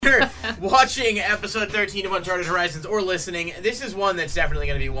watching episode 13 of Uncharted Horizons or listening, this is one that's definitely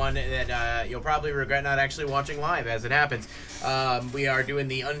going to be one that you'll probably regret not actually watching live as it happens. We are doing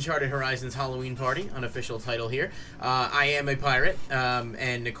the Uncharted Horizons Halloween Party, unofficial title here. I am a pirate,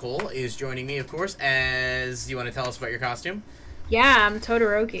 and Nicole is joining me, of course, as you want to tell us about your costume? Yeah, I'm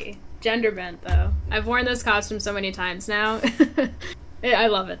Todoroki. Gender bent, though. I've worn this costume so many times now. I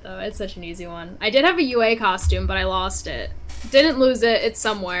love it, though. It's such an easy one. I did have a UA costume, but I lost it. Didn't lose it. It's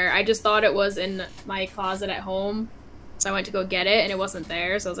somewhere. I just thought it was in my closet at home, so I went to go get it, and it wasn't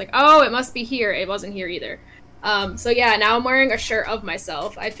there. So I was like, oh, it must be here. It wasn't here either. So yeah, now I'm wearing a shirt of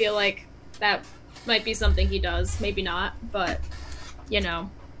myself. I feel like that might be something he does. Maybe not, but, you know.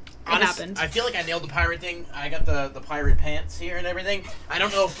 It happened. I feel like I nailed the pirate thing. I got the pirate pants here and everything. I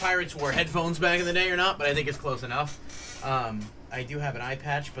don't know if pirates wore headphones back in the day or not, but I think it's close enough. I do have an eye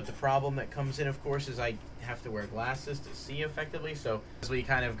patch, but the problem that comes in, of course, is I have to wear glasses to see effectively. So as we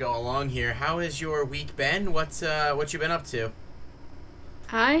kind of go along here, how has your week been? What you been up to?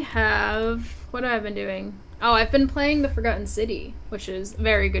 What have I been doing? Oh, I've been playing The Forgotten City, which is a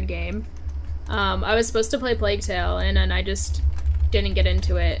very good game. I was supposed to play Plague Tale, and then I just didn't get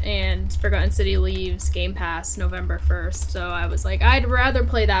into it, and Forgotten City leaves Game Pass November 1st, so I was like, I'd rather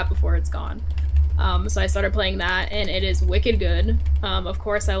play that before it's gone. So I started playing that, and it is wicked good. Of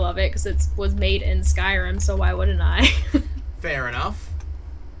course I love it, because it was made in Skyrim, so why wouldn't I? Fair enough.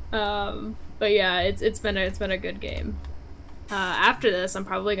 But yeah, it's been a good game. After this, I'm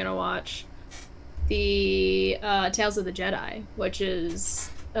probably gonna watch the Tales of the Jedi, which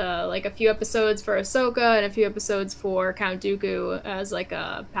is like a few episodes for Ahsoka and a few episodes for Count Dooku as like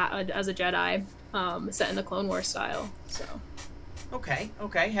as a Jedi, set in the Clone Wars style. So. Okay.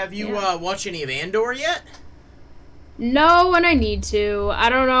 Have you watched any of Andor yet? No, and I need to. I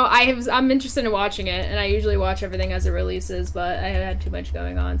don't know. I'm interested in watching it, and I usually watch everything as it releases, but I had too much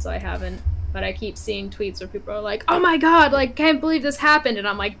going on, so I haven't. But I keep seeing tweets where people are like, "Oh my god, like can't believe this happened," and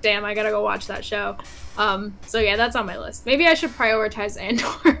I'm like, "Damn, I gotta go watch that show." So yeah, that's on my list. Maybe I should prioritize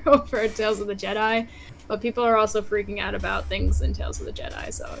Andor over Tales of the Jedi, but people are also freaking out about things in Tales of the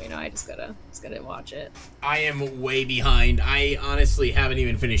Jedi, so you know, I just gotta watch it. I am way behind. I honestly haven't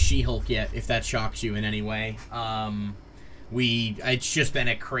even finished She-Hulk yet, if that shocks you in any way. It's just been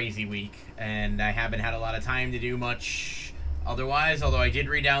a crazy week, and I haven't had a lot of time to do much otherwise, although I did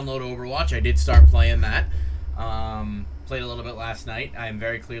re-download Overwatch. I did start playing that. Played a little bit last night. I am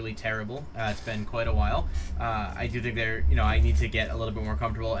very clearly terrible. It's been quite a while. I do think I need to get a little bit more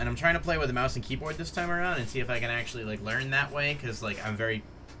comfortable, and I'm trying to play with a mouse and keyboard this time around and see if I can actually like learn that way, because like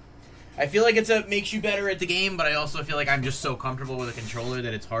I feel like it makes you better at the game, but I also feel like I'm just so comfortable with a controller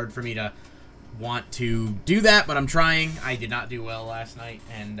that it's hard for me to want to do that, but I'm trying. I did not do well last night,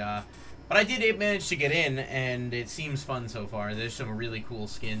 and but I did manage to get in, and it seems fun so far. There's some really cool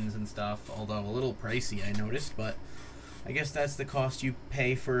skins and stuff, although a little pricey, I noticed, but I guess that's the cost you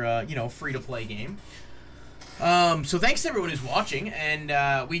pay for a, free-to-play game. So thanks to everyone who's watching,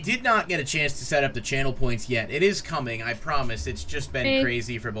 and we did not get a chance to set up the channel points yet. It is coming, I promise. It's just been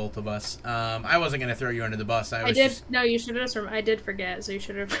crazy for both of us. I wasn't going to throw you under the bus. No, you should have. I did forget, so you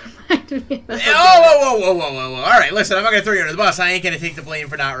should have reminded me. Whoa. All right, listen, I'm not going to throw you under the bus. I ain't going to take the blame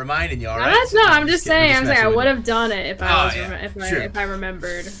for not reminding you, all right? I'm just saying. I would have done it if I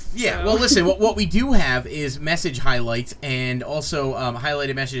remembered. Yeah, so. Well, listen, what we do have is message highlights and also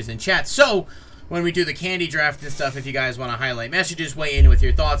highlighted messages in chat. So when we do the candy draft and stuff, if you guys want to highlight messages, weigh in with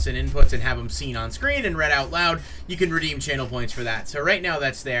your thoughts and inputs and have them seen on screen and read out loud, you can redeem channel points for that. So right now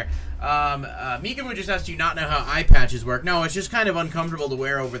that's there. Mika would just ask, do you not know how eye patches work? No, it's just kind of uncomfortable to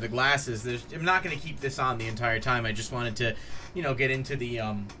wear over the glasses. I'm not going to keep this on the entire time. I just wanted to, get into the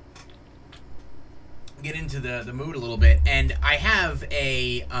mood a little bit. And I have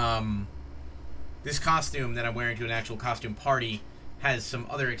a this costume that I'm wearing to an actual costume party has some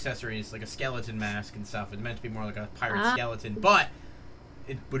other accessories, like a skeleton mask and stuff. It's meant to be more like a pirate skeleton, but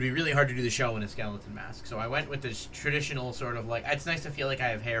it would be really hard to do the show in a skeleton mask. So I went with this traditional sort of like, it's nice to feel like I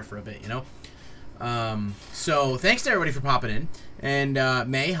have hair for a bit, So thanks to everybody for popping in. And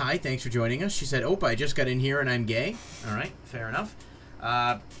May, hi, thanks for joining us. She said, I just got in here and I'm gay. All right, fair enough.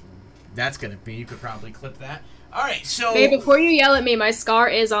 That's going to be, you could probably clip that. All right, so Babe, before you yell at me, my scar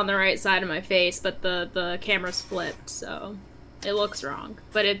is on the right side of my face, but the camera's flipped, so it looks wrong,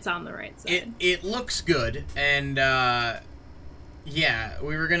 but it's on the right side. It looks good, and yeah,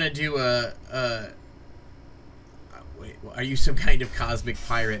 we were gonna do wait, are you some kind of cosmic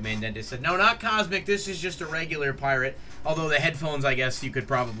pirate? Mandenda said, no, not cosmic. This is just a regular pirate. Although the headphones, I guess you could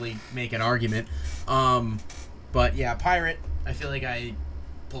probably make an argument. But yeah, pirate. I feel like I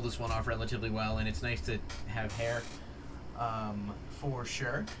pulled this one off relatively well, and it's nice to have hair For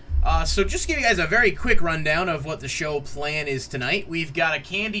sure. So just to give you guys a very quick rundown of what the show plan is tonight. We've got a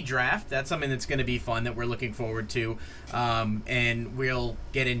candy draft. That's something that's going to be fun that we're looking forward to. And we'll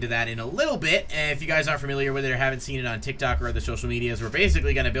get into that in a little bit. And if you guys aren't familiar with it or haven't seen it on TikTok or other social medias, we're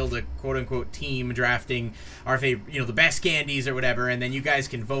basically going to build a quote-unquote team drafting our favorite, the best candies or whatever. And then you guys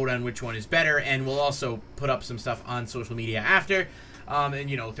can vote on which one is better. And we'll also put up some stuff on social media after.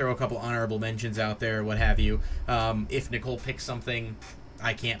 And, throw a couple honorable mentions out there, what have you. If Nicole picks something,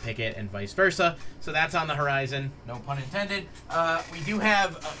 I can't pick it, and vice versa. So that's on the horizon. No pun intended. We do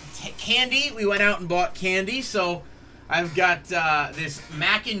have candy. We went out and bought candy. So I've got this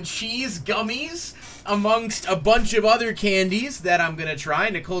mac and cheese gummies amongst a bunch of other candies that I'm going to try.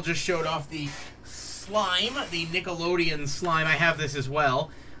 Nicole just showed off the slime, the Nickelodeon slime. I have this as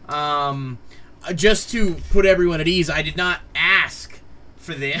well. Just to put everyone at ease, I did not ask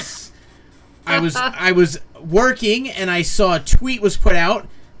for this. I was working and I saw a tweet was put out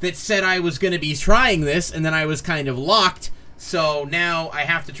that said I was going to be trying this, and then I was kind of locked, so now I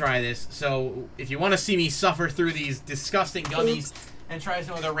have to try this. So if you want to see me suffer through these disgusting gummies and try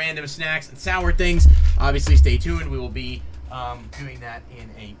some other random snacks and sour things, obviously stay tuned. We will be doing that in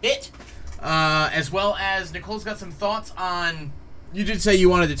a bit. As well as Nicole's got some thoughts on... You did say you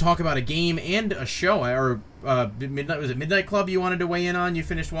wanted to talk about a game and a show, or Midnight Club you wanted to weigh in on? You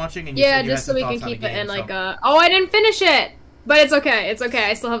finished watching? And you said you just had so some we can thoughts keep on it the in game, like so. a... Oh, I didn't finish it! But it's okay,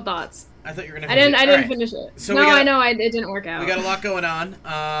 I still have thoughts. I thought you were going to I didn't Alright. finish it. So no, I know, it didn't work out. We got a lot going on,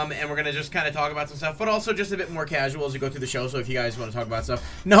 and we're going to just kind of talk about some stuff, but also just a bit more casual as we go through the show, so if you guys want to talk about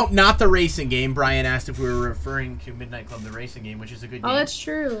stuff. No, not the racing game. Brian asked if we were referring to Midnight Club, the racing game, which is a good game. Oh, that's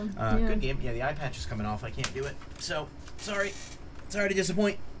true. Yeah. Good game. Yeah, the eye patch is coming off. I can't do it. So, sorry. Sorry to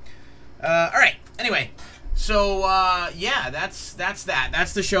disappoint. Alright, anyway. So, yeah, that's that.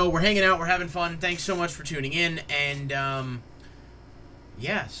 That's the show. We're hanging out. We're having fun. Thanks so much for tuning in, and,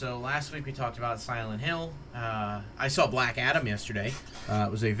 yeah, so last week we talked about Silent Hill. I saw Black Adam yesterday.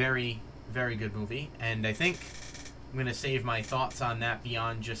 It was a very, very good movie, and I think I'm going to save my thoughts on that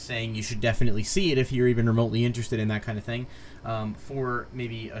beyond just saying you should definitely see it if you're even remotely interested in that kind of thing, for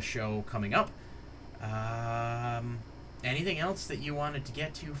maybe a show coming up. Anything else that you wanted to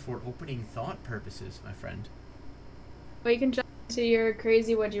get to for opening thought purposes, my friend? Well, you can jump to your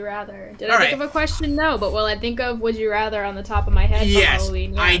crazy would you rather. Did I think of a question? No, but will I think of would you rather on the top of my head for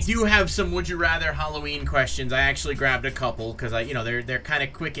Halloween? Yes, I do have some would you rather Halloween questions. I actually grabbed a couple because they're kind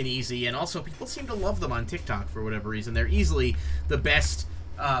of quick and easy, and also people seem to love them on TikTok for whatever reason. They're easily the best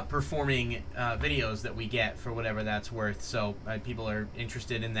performing videos that we get for whatever that's worth. So people are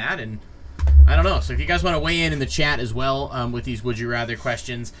interested in that, and I don't know. So if you guys want to weigh in the chat as well with these would you rather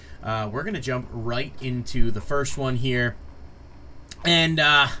questions, we're going to jump right into the first one here. And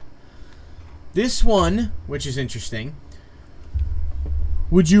this one, which is interesting,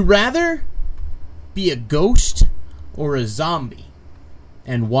 would you rather be a ghost or a zombie?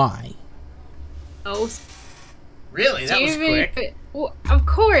 And why? Oh. Really? That was quick. Well, of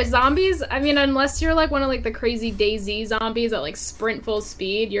course, zombies, I mean, unless you're like one of like the crazy DayZ zombies that like sprint full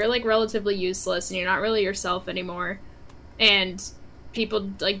speed, you're like relatively useless and you're not really yourself anymore. And people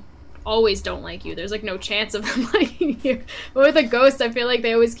like always don't like you. There's like no chance of them liking you. But with a ghost, I feel like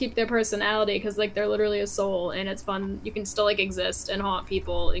they always keep their personality because like they're literally a soul and it's fun. You can still like exist and haunt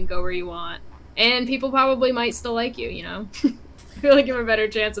people and go where you want. And people probably might still like you, I feel like you have a better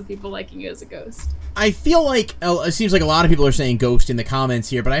chance of people liking you as a ghost. I feel like, it seems like a lot of people are saying ghost in the comments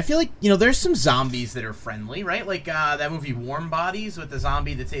here, but I feel like, there's some zombies that are friendly, right? Like that movie Warm Bodies with the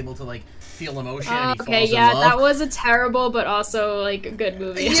zombie that's able to, like, feel emotion and he falls in love. That was a terrible but also, like, a good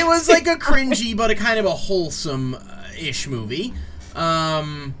movie. It was, like, a cringy but a kind of a wholesome-ish movie.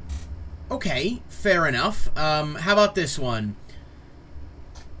 Okay, fair enough. How about this one?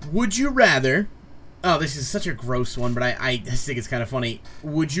 Would you rather... Oh, this is such a gross one, but I just think it's kind of funny.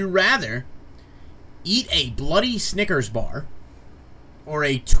 Would you rather eat a bloody Snickers bar or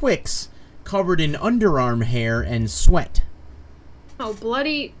a Twix covered in underarm hair and sweat? Oh,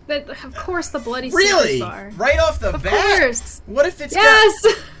 bloody... Of course the bloody really? Snickers bar. Right off the bat? Of course. What if it's yes!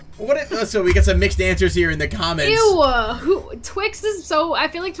 What if... So we got some mixed answers here in the comments. Ew! Twix is so... I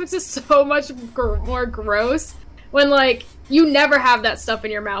feel like Twix is so much more gross when, like, you never have that stuff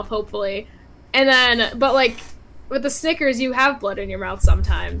in your mouth, hopefully. And then... But, like... With the Snickers, you have blood in your mouth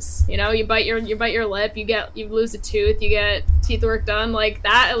sometimes. You bite your lip, you lose a tooth, you get teeth work done. Like,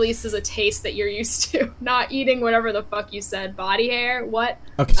 that at least is a taste that you're used to. Not eating whatever the fuck you said. Body hair? What?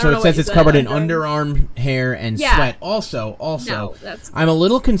 Okay, so it says it's covered in underarm hair and sweat. Also, no, I'm a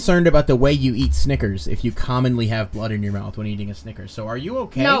little concerned about the way you eat Snickers if you commonly have blood in your mouth when eating a Snickers. So are you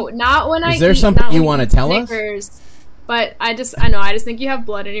okay? No, not when I eat. Is there something you want to tell us? But I just think you have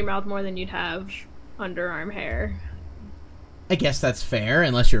blood in your mouth more than you'd have underarm hair. I guess that's fair,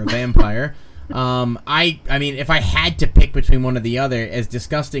 unless you're a vampire. I mean, if I had to pick between one or the other, as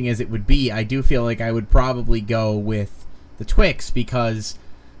disgusting as it would be, I do feel like I would probably go with the Twix, because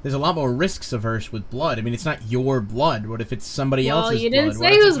there's a lot more risks averse with blood. I mean, it's not your blood. What if it's somebody else's blood? Well, you didn't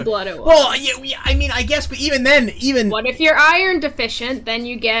say whose blood it was. Well, yeah, I mean, I guess, but even then, What if you're iron deficient? Then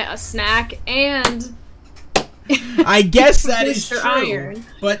you get a snack and... I guess that is true. Iron.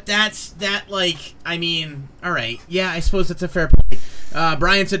 But I mean, alright. Yeah, I suppose that's a fair point.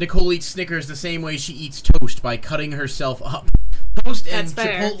 Brian said Nicole eats Snickers the same way she eats toast, by cutting herself up. Toast and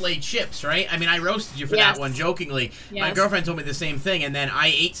Chipotle chips, right? I mean, I roasted you for that one jokingly. Yes. My girlfriend told me the same thing, and then I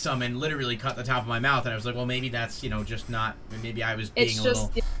ate some and literally cut the top of my mouth, and I was like, well, maybe that's, just not, maybe I was being a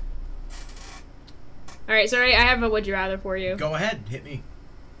little... Alright, so I have a would you rather for you. Go ahead, hit me.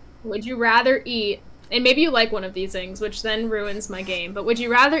 Would you rather eat, and maybe you like one of these things, which then ruins my game, but would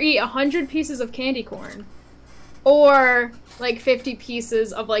you rather eat 100 pieces of candy corn, or like 50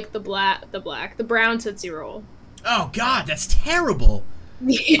 pieces of like the brown Tootsie Roll? Oh God, that's terrible.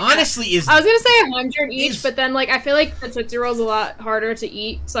 Yeah. Honestly, I was gonna say 100 each, but then like I feel like the Tootsie Roll's a lot harder to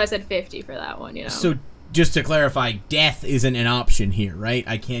eat, so I said 50 for that one. So just to clarify, death isn't an option here, right?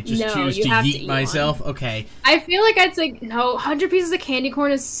 I can't just choose to yeet myself. One. Okay. I feel like I'd say no. 100 pieces of candy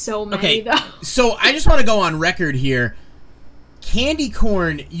corn is so many, though. So I just want to go on record here. Candy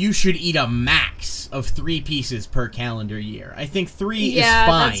corn, you should eat a max of 3 pieces per calendar year. I think 3 is fine. Yeah,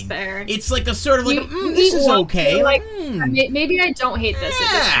 that's fair. It's like a sort of like, this is okay. Like, maybe I don't hate this.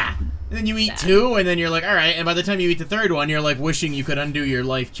 Yeah. And then you eat 2, and then you're like, all right. And by the time you eat the 3rd one, you're like wishing you could undo your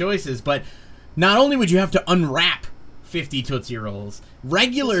life choices. But not only would you have to unwrap 50 Tootsie Rolls,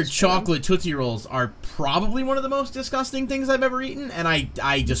 regular chocolate Tootsie Rolls are probably one of the most disgusting things I've ever eaten, and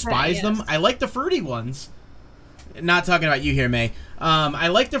I despise them. I like the fruity ones. Not talking about you here, May. I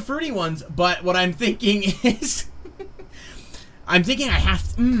like the fruity ones, but what I'm thinking is... I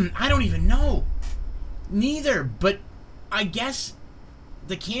have to... I don't even know. Neither, but I guess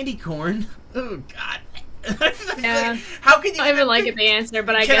the candy corn... Oh, God. Yeah. How can you... I don't even like the answer,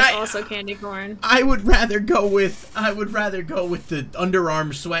 but I guess also candy corn. I would rather go with the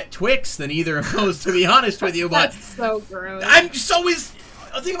underarm sweat Twix than either of those, to be honest with you, but... That's so gross. I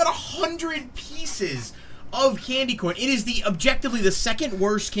think about 100 pieces of candy corn. It is objectively the second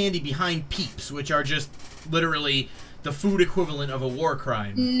worst candy behind Peeps, which are just literally the food equivalent of a war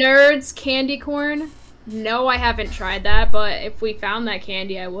crime. Nerds candy corn? No, I haven't tried that, but if we found that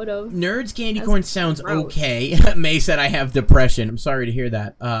candy, I would have. Nerds candy corn sounds okay. May said I have depression. I'm sorry to hear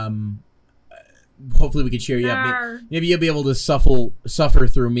that. Hopefully we can cheer you up. Maybe you'll be able to suffer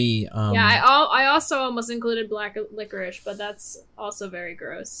through me. Yeah, I also almost included black licorice, but that's also very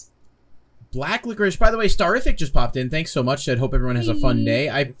gross. Black licorice. By the way, Starific just popped in. Thanks so much. I hope everyone has a fun day.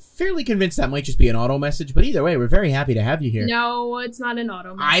 I'm fairly convinced that might just be an auto message, but either way, we're very happy to have you here. No, it's not an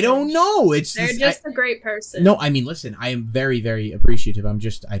auto message. I don't know. They're just a great person. No, I mean, listen, I am very, very appreciative.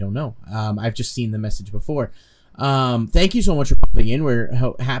 I don't know. I've just seen the message before. Thank you so much for popping in.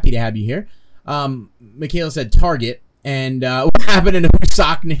 We're happy to have you here. Michaela said Target. And what happened to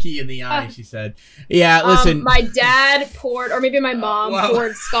sock Nikki in the eye, she said. Yeah, listen. My dad poured, or maybe my mom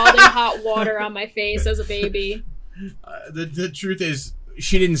poured scalding hot water on my face as a baby. The truth is,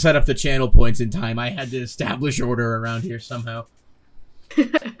 she didn't set up the channel points in time. I had to establish order around here somehow.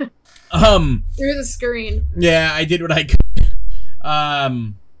 Through the screen. Yeah, I did what I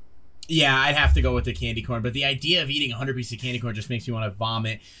could. Yeah, I'd have to go with the candy corn, but the idea of eating 100 pieces of candy corn just makes me want to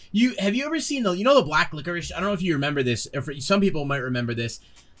vomit. Have you ever seen the black licorice? I don't know if you remember this. Some people might remember this.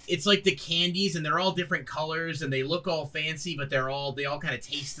 It's like the candies, and they're all different colors, and they look all fancy, but they all kind of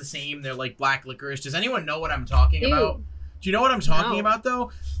taste the same. They're like black licorice. Does anyone know what I'm talking about? Do you know what I'm talking about,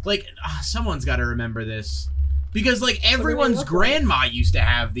 though? Like, someone's got to remember this. Because, like, everyone's grandma used to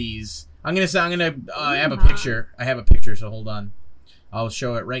have these. I'm gonna have a picture. I have a picture, so hold on. I'll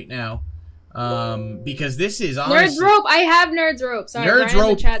show it right now. Because this is honestly... Nerds Rope! I have Nerds Rope. Sorry, Nerds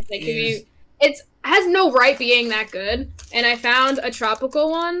Rope it has no right being that good. And I found a tropical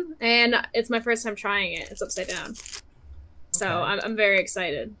one, and it's my first time trying it. It's upside down. So I'm very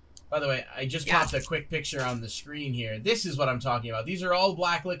excited. By the way, I just popped a quick picture on the screen here. This is what I'm talking about. These are all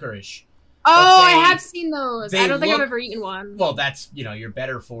black licorice. Oh, I have seen those. I don't think I've ever eaten one. Well, that's, you're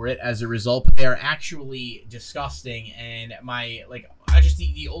better for it as a result. They are actually disgusting, and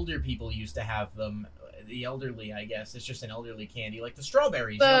the older people used to have them. The elderly, I guess. It's just an elderly candy, like the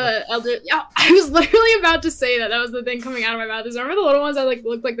strawberries. Yeah, I was literally about to say that. That was the thing coming out of my mouth. Remember the little ones that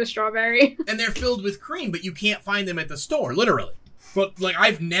look like the strawberry? And they're filled with cream, but you can't find them at the store, literally. But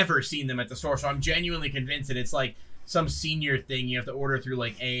I've never seen them at the store, so I'm genuinely convinced that it's like some senior thing you have to order through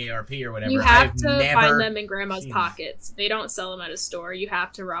like AARP or whatever. You have to find them in grandma's pockets. They don't sell them at a store. You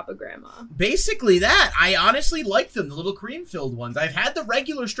have to rob a grandma. Basically that. I honestly like them, the little cream-filled ones. I've had the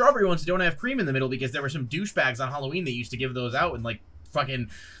regular strawberry ones that don't have cream in the middle because there were some douchebags on Halloween that used to give those out, and like fucking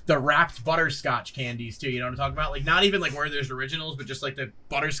the wrapped butterscotch candies too. You know what I'm talking about? Like not even like where there's originals, but just like the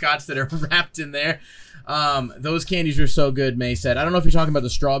butterscotch that are wrapped in there. Those candies were so good, May said. I don't know if you're talking about the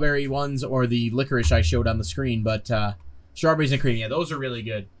strawberry ones or the licorice I showed on the screen, but strawberries and cream, yeah, those are really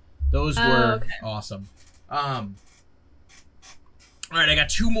good. Those were awesome. All right, I got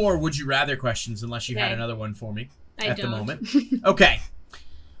 2 more Would You Rather questions, unless you had another one for me at the moment. Okay.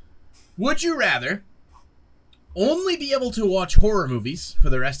 Would you rather only be able to watch horror movies for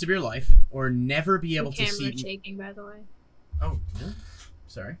the rest of your life, or never be able to see... Camera shaking, by the way. Oh, yeah.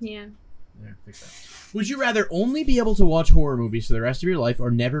 Sorry. Yeah. There, fix that. Would you rather only be able to watch horror movies for the rest of your life, or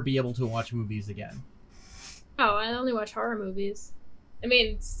never be able to watch movies again? Oh, I only watch horror movies. I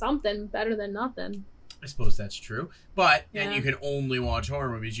mean, it's something better than nothing. I suppose that's true. But, and you can only watch horror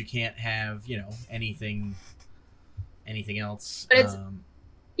movies. You can't have, you know, anything else. But it's...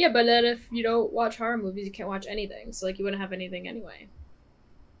 Yeah, but then if you don't watch horror movies, you can't watch anything. So, like, you wouldn't have anything anyway.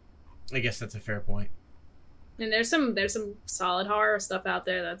 I guess that's a fair point. And there's some solid horror stuff out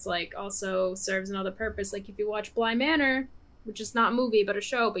there that's, like, also serves another purpose. Like, if you watch Bly Manor, which is not a movie, but a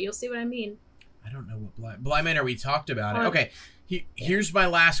show, but you'll see what I mean. I don't know what Bly Manor, we talked about it. Okay, here's my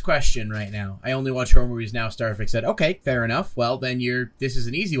last question right now. I only watch horror movies now, Starfix said. Okay, fair enough. Well, then this is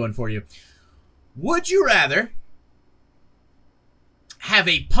an easy one for you. Would you rather have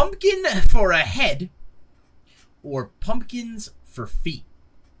a pumpkin for a head or pumpkins for feet?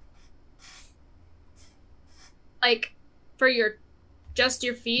 Like, for just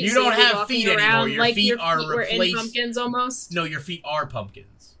your feet? You don't have feet anymore. Your like feet are replaced. Were in pumpkins almost? No, your feet are pumpkins.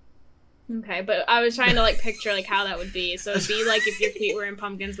 Okay, but I was trying to, like, picture, like, how that would be. So it'd be like if your feet were in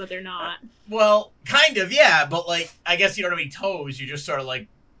pumpkins, but they're not. Well, kind of, yeah. But, like, I guess you don't have any toes. You just sort of, like,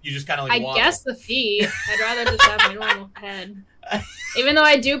 you just kind of, like, I guess the feet. I'd rather just have my normal head. Even though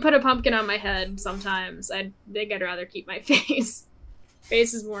I do put a pumpkin on my head sometimes, I think I'd rather keep my face.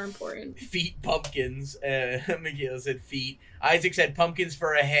 Face is more important. Feet pumpkins. Michaela said feet. Isaac said pumpkins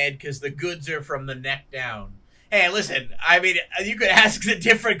for a head because the goods are from the neck down. Hey, listen, I mean, you could ask a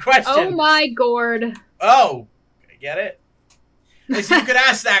different question. Oh my gourd. Oh, get it? Listen, you could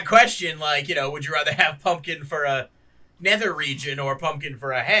ask that question, like, you know, would you rather have pumpkin for a nether region or pumpkin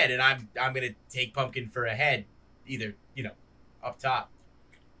for a head? And I'm going to take pumpkin for a head, either, you know, up top.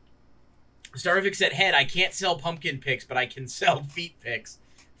 Starvik said head, I can't sell pumpkin pics, but I can sell feet pics.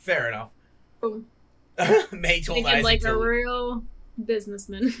 Fair enough. Oh. May told Isaac like a real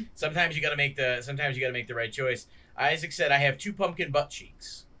businessman. Sometimes you gotta make the right choice. Isaac said, I have 2 pumpkin butt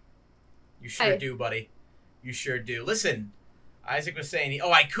cheeks. You sure do, buddy. You sure do. Listen, Isaac was saying,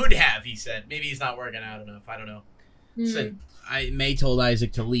 I could have, he said. Maybe he's not working out enough. I don't know. Listen, May told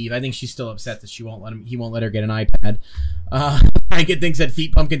Isaac to leave. I think she's still upset that he won't let her get an iPad. Hankin thinks that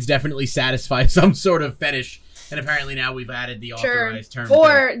feet pumpkins definitely satisfy some sort of fetish, and apparently now we've added the authorized term.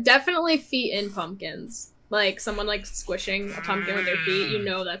 Or definitely feet in pumpkins. Like someone like squishing a pumpkin with their feet, you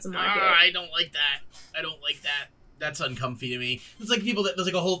know that's a market. I don't like that. That's uncomfy to me. It's like there's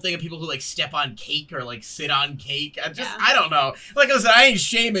like a whole thing of people who like step on cake or like sit on cake. I don't know. Like I said, I ain't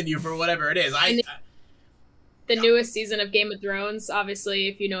shaming you for whatever it is. The newest season of Game of Thrones, obviously,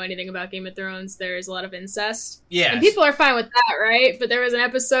 if you know anything about Game of Thrones, there's a lot of incest. Yeah. And people are fine with that, right? But there was an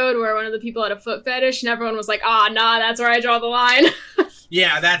episode where one of the people had a foot fetish, and everyone was like, nah, that's where I draw the line.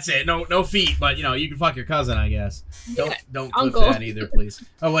 Yeah, that's it. No feet, but, you know, you can fuck your cousin, I guess. Don't clip Uncle. that either, please.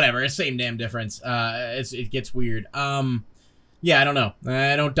 Oh, whatever. It's same damn difference. It gets weird. Yeah, I don't know.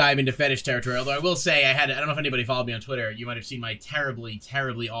 I don't dive into fetish territory, although I will say I don't know if anybody followed me on Twitter. You might have seen my terribly,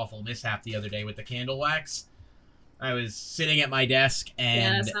 terribly awful mishap the other day with the candle wax. I was sitting at my desk, and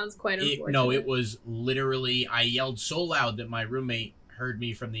yeah, that sounds quite unfortunate. No, it was literally, I yelled so loud that my roommate heard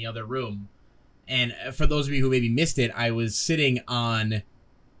me from the other room. And for those of you who maybe missed it, I was sitting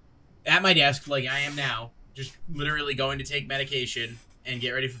at my desk, like I am now, just literally going to take medication and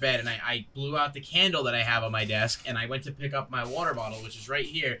get ready for bed. And I blew out the candle that I have on my desk, and I went to pick up my water bottle, which is right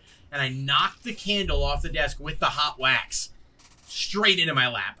here, and I knocked the candle off the desk with the hot wax. Straight into my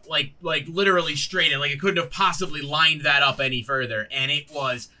lap, like literally straight in, like it couldn't have possibly lined that up any further, and it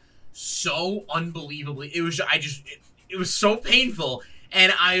was so unbelievably. It was so painful,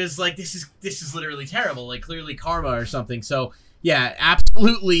 and I was like, this is literally terrible, like clearly karma or something. So yeah,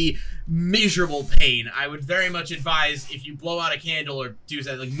 absolutely miserable pain. I would very much advise if you blow out a candle or do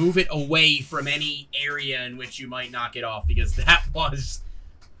something, like move it away from any area in which you might knock it off, because that was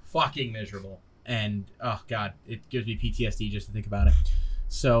fucking miserable. and oh god, it gives me PTSD just to think about it.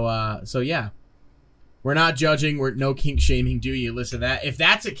 So yeah, we're not judging. We're no kink shaming. Do you listen to that? If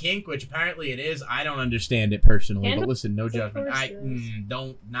that's a kink, which apparently it is, I don't understand it personally. But listen, no judgment.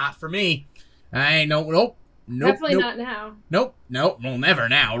 Not for me. Nope. Definitely not now. Nope. Well, never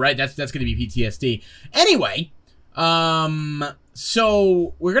now, right? That's gonna be PTSD. Anyway,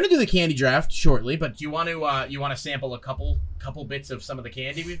 so we're gonna do the candy draft shortly, but do you want to sample a couple bits of some of the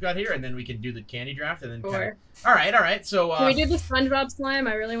candy we've got here, and then we can do the candy draft, and then Sure. All right. So can we do the SpongeBob slime?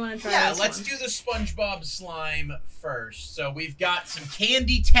 I really want to try. Yeah, let's do the SpongeBob slime first. So we've got some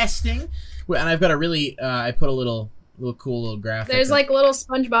candy testing, and I've got a really I put a little cool little graphic. There's like little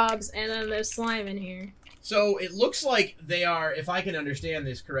SpongeBobs, and then there's slime in here. So it looks like they are, if I can understand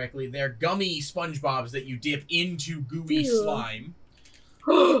this correctly, they're gummy SpongeBobs that you dip into gooey slime.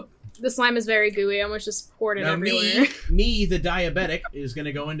 The slime is very gooey. I almost just poured it everywhere. Me, the diabetic, is going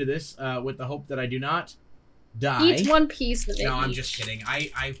to go into this with the hope that I do not die. Each one piece of it. No, I'm just kidding.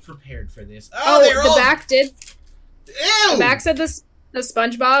 I prepared for this. Back did. Ew! The back said the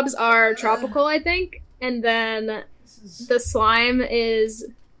SpongeBobs are tropical, I think, and then the slime is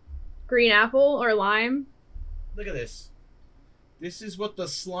green apple or lime. Look at this. This is what the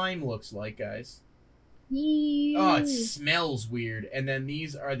slime looks like, guys. Ew. Oh, it smells weird. And then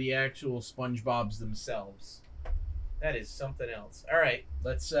these are the actual SpongeBobs themselves. That is something else. All right,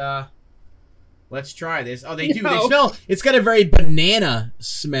 let's try this. Oh, they do. They smell. It's got a very banana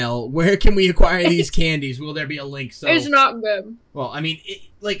smell. Where can we acquire these candies? Will there be a link? So it's not good. Well, I mean,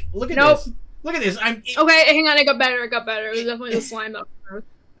 look at this. Look at this. Okay, hang on. It got better. It was definitely the slime that was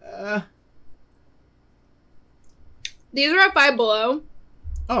gross. These are at Five Below.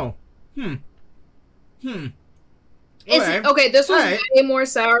 Oh. Okay, this was way more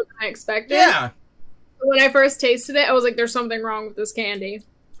sour than I expected. Yeah. When I first tasted it, I was like, there's something wrong with this candy.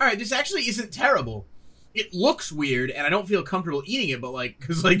 Alright, this actually isn't terrible. It looks weird, and I don't feel comfortable eating it, but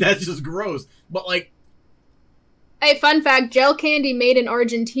because that's just gross. But hey, fun fact, gel candy made in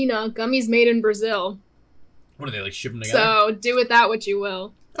Argentina, gummies made in Brazil. What are they, ship them together? So, do with that what you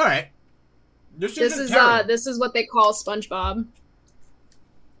will. Alright. This is what they call SpongeBob.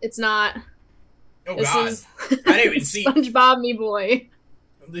 It's not. Oh this god. Is I didn't even see. SpongeBob me boy.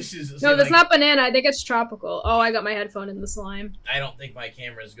 This is No, that's not banana. I think it's tropical. Oh, I got my headphone in the slime. I don't think my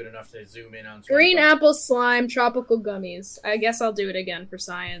camera is good enough to zoom in on SpongeBob. Green apple slime, tropical gummies. I guess I'll do it again for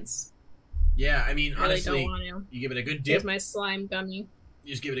science. Yeah, I mean, honestly, really don't want to. You give it a good dip. Here's my slime gummy.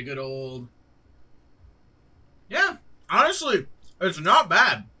 You just give it a good old. Yeah, honestly, it's not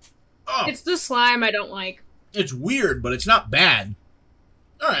bad. Oh. It's the slime I don't like. It's weird, but it's not bad.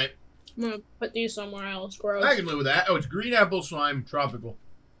 All right. I'm gonna put these somewhere else. Gross. I can live with that. Oh, it's green apple slime, tropical.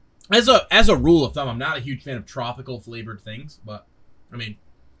 As a rule of thumb, I'm not a huge fan of tropical flavored things, but I mean,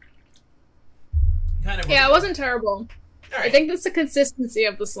 kind of. Yeah, it wasn't terrible. Right. I think that's the consistency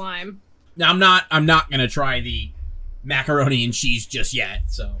of the slime. Now I'm not gonna try the macaroni and cheese just yet,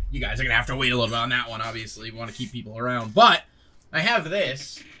 so you guys are gonna have to wait a little bit on that one. Obviously, we want to keep people around, but I have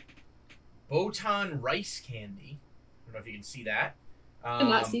this Botan rice candy. I don't know if you can see that. I did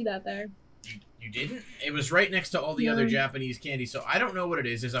not see that there. You didn't? It was right next to all the other Japanese candies, so I don't know what it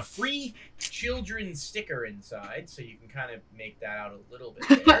is. There's a free children's sticker inside, so you can kind of make that out a little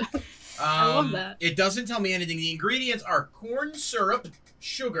bit there. I love that. It doesn't tell me anything. The ingredients are corn syrup,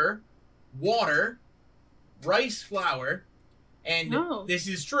 sugar, water, rice flour, and this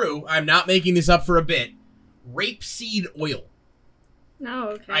is true. I'm not making this up for a bit. Rapeseed oil. No,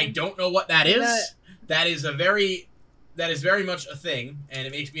 okay. I don't know what that is. That is very much a thing, and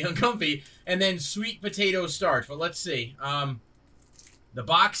it makes me uncomfy. And then sweet potato starch. But let's see. The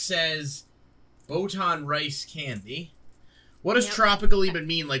box says Botan rice candy. What does tropical even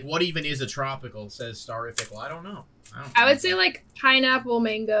mean? Like, what even is a tropical? Says Starific. Well, I don't know. I would say like pineapple,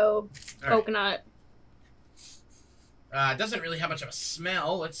 mango, coconut. It doesn't really have much of a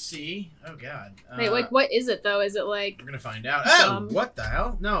smell. Let's see. Oh god. Wait, like what is it though? Is it like? We're gonna find out. Oh, what the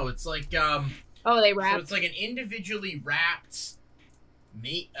hell? No, it's like Oh, they wrap. So it's like an individually wrapped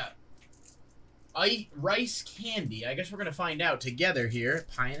rice candy. I guess we're going to find out together here.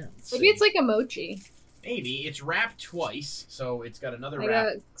 Maybe it's like a mochi. Maybe. It's wrapped twice, so it's got another wrap.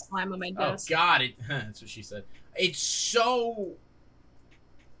 I got slime on my desk. Oh, God. That's what she said. It's so...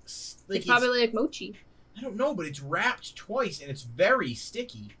 It's probably like mochi. I don't know, but it's wrapped twice, and it's very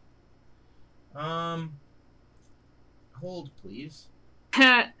sticky. Hold, please.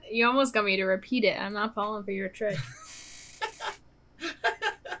 You almost got me to repeat it. I'm not falling for your trick.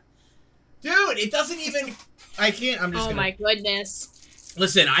 Dude, it doesn't even... I can't... I'm just my goodness.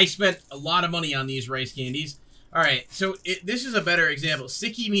 Listen, I spent a lot of money on these rice candies. All right, so this is a better example.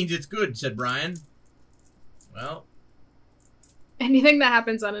 Sticky means it's good, said Brian. Well, anything that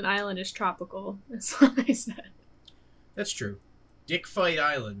happens on an island is tropical. That's what I said. that's true. Dick Fight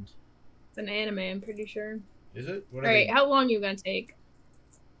Island. It's an anime, I'm pretty sure. Is it? What All right, how long are you gonna take?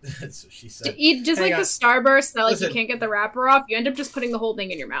 That's what she said. To eat just Hang like on. the Starburst that like Listen. you can't get the wrapper off. You end up just putting the whole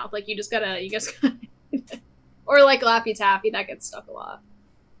thing in your mouth. Like you just gotta. Or like Laffy Taffy, that gets stuck a lot.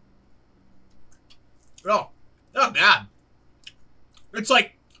 Oh God! It's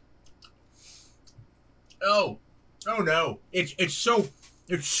like, oh no! It's so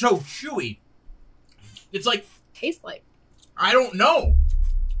chewy. It's like, Tastes like. I don't know.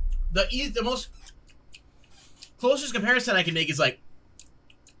 The most closest comparison I can make is like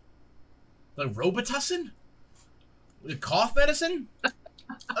Robitussin, the cough medicine.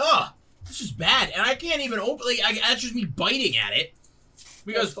 Ugh, this is bad, and I can't even open. That's just me biting at it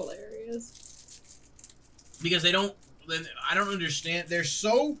because That's hilarious. Because I don't understand. They're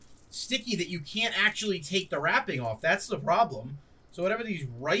so sticky that you can't actually take the wrapping off. That's the problem. So whatever these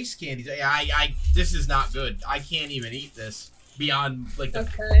rice candies, this is not good. I can't even eat this beyond like the.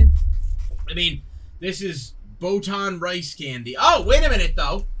 Okay. I mean, this is Botan rice candy. Oh, wait a minute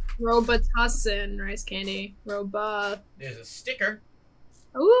though. Robitussin rice candy. There's a sticker.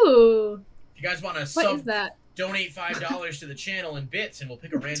 Ooh. If you guys want to What is that? donate $5 to the channel in bits, and we'll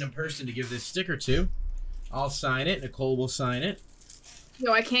pick a random person to give this sticker to. I'll sign it. Nicole will sign it.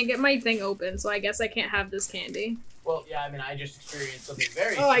 No, I can't get my thing open, so I guess I can't have this candy. Well, yeah, I mean, I just experienced something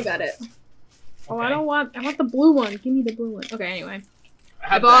very. Oh, I got it. Okay. Oh, I want the blue one. Give me the blue one. Okay, anyway. I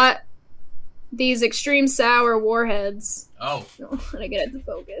How'd bought these extreme sour warheads. Oh. When I get it to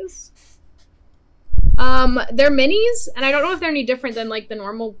focus. They're minis, and I don't know if they're any different than like the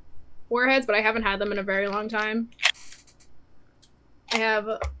normal warheads, but I haven't had them in a very long time. I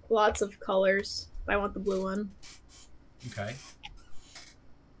have lots of colors. I want the blue one. Okay.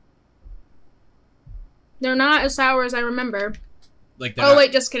 They're not as sour as I remember. Like Oh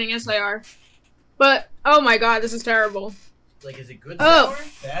wait, just kidding. Yes, they are. But oh my god, this is terrible. Like, is it good Oh. sour?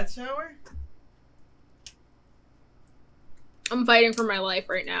 Bad sour? I'm fighting for my life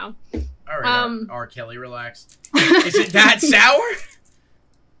right now. All right, R. Kelly, relax. Is it that sour?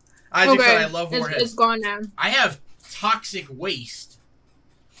 Isaac said I love warheads. It's gone now. I have toxic waste.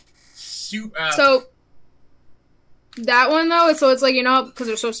 So that one though, so it's like, you know, because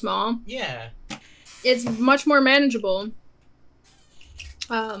they're so small. Yeah. It's much more manageable.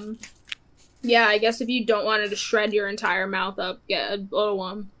 Yeah, I guess if you don't want it to shred your entire mouth up, get a little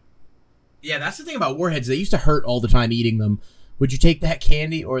one. Yeah, that's the thing about warheads. They used to hurt all the time eating them. Would you take that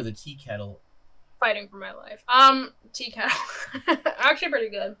candy or the tea kettle? Fighting for my life. Tea kettle. Actually pretty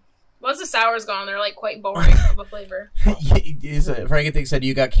good. Once the sour's gone, they're like quite boring of a flavor. Frankenthing said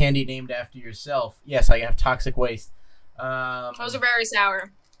you got candy named after yourself. Yes, I have toxic waste. Those are very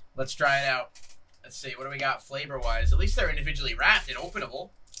sour. Let's try it out. Let's see, what do we got flavor-wise? At least they're individually wrapped and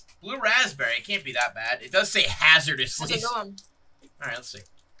openable. Blue raspberry, it can't be that bad. It does say hazardously. How's it going? Alright, let's see.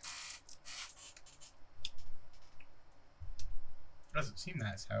 Doesn't seem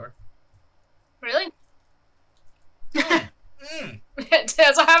that sour. Really? Mm. That's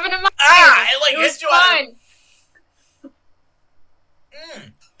what happened in my It was hit you fine.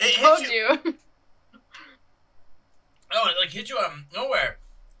 It I told hit you. Oh, it hit you out of nowhere.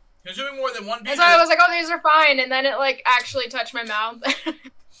 Consuming more than one piece. And so I was like, oh, these are fine. And then it, like, actually touched my mouth.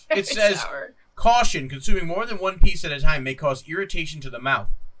 It says, sour. caution, consuming more than one piece at a time may cause irritation to the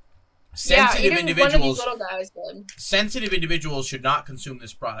mouth. Sensitive individuals, one of these little guys did. sensitive individuals should not consume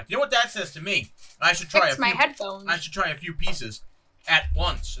this product. You know what that says to me? I should try Fix my headphones. I should try a few pieces at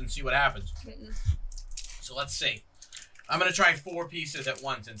once and see what happens. Mm-mm. So let's see. I'm going to try 4 pieces at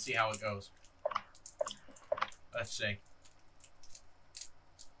once and see how it goes. Let's see.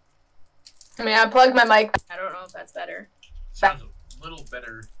 I mean, I plugged my mic. I don't know if that's better. Sounds a little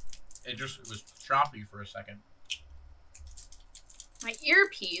better. It was choppy for a second. My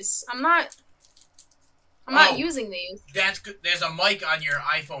earpiece. I'm not using these. That's good. There's a mic on your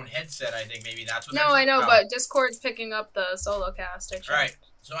iPhone headset, I think. Maybe that's what No, I know, but Discord's picking up the solo cast. All right.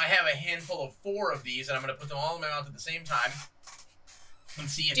 So I have a handful of 4 of these, and I'm going to put them all in my mouth at the same time and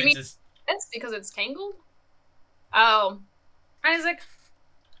see if it's It's because it's tangled? Oh. Isaac?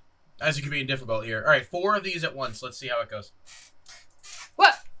 Isaac, you're being difficult here. All right, 4 of these at once. Let's see how it goes.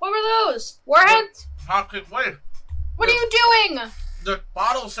 What? What were those? Warheads? Wait. What are you doing? The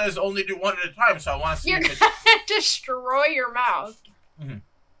bottle says only do 1 at a time, so I want to see You're if gonna destroy your mouth. Mm-hmm.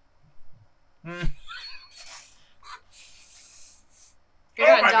 You're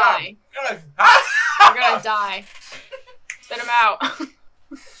gonna die. You're gonna die. Spit them out.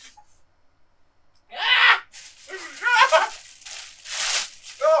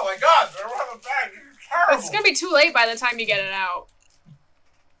 It's gonna be too late by the time you get it out.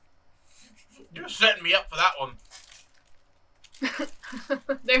 You're setting me up for that one.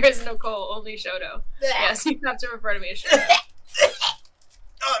 There is no Cole, only Shoto. Yes, you have to refer to me as Shoto.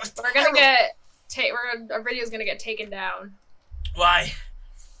 We're gonna get our video's gonna get taken down. Why?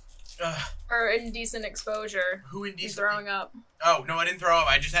 For indecent exposure. Who indecent? Throwing up. Oh no, I didn't throw up.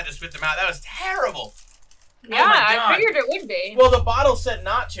 I just had to spit them out. That was terrible. Yeah, I figured it would be. Well, the bottle said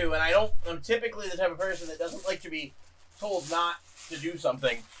not to, and I'm typically the type of person that doesn't like to be told not to do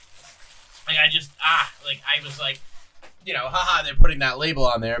something. Like, I was like, haha, they're putting that label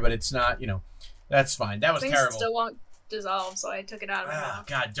on there, but it's not, that's fine. That was terrible. Still won't dissolve, so I took it out of my mouth.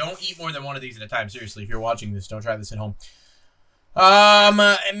 God, don't eat more than one of these at a time. Seriously, if you're watching this, don't try this at home.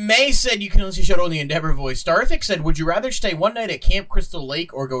 May said you can only see Shoto in the Endeavor voice. Starthic said, would you rather stay one night at Camp Crystal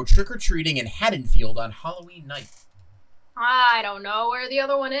Lake or go trick-or-treating in Haddonfield on Halloween night? I don't know where the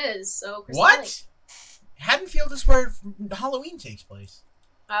other one is, so Crystal What? Lake. Haddonfield is where Halloween takes place.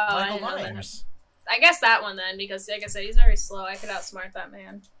 Oh, Michael I know Myers. I guess that one then, because like I said, he's very slow. I could outsmart that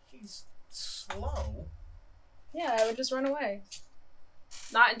man. He's slow? Yeah, I would just run away.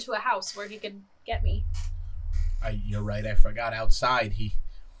 Not into a house where he could get me. You're right, I forgot. Outside, he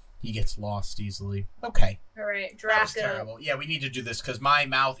gets lost easily. Okay. Alright, That draft was terrible. Yeah, we need to do this because my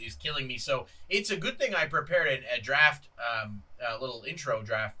mouth is killing me. So it's a good thing I prepared a draft, a little intro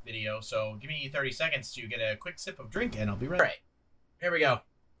draft video. So give me 30 seconds to get a quick sip of drink and I'll be right. All right, here we go.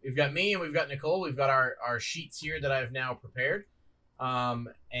 We've got me and we've got Nicole. We've got our sheets here that I've now prepared.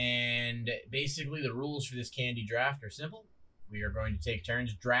 And basically the rules for this candy draft are simple. We are going to take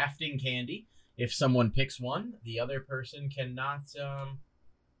turns drafting candy. If someone picks one, the other person cannot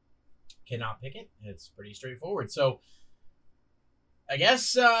pick it. It's pretty straightforward. So I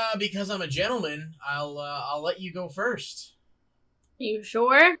guess because I'm a gentleman, I'll let you go first. You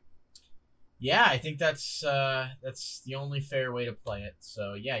sure? Yeah, I think that's the only fair way to play it.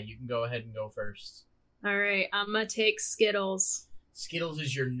 So yeah, you can go ahead and go first. All right, I'm gonna take Skittles. Skittles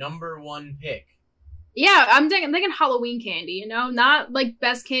is your number one pick. Yeah, I'm thinking Halloween candy. Not like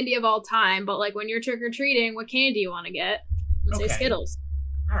best candy of all time, but like when you're trick or treating, what candy you want to get? I'm gonna say Skittles.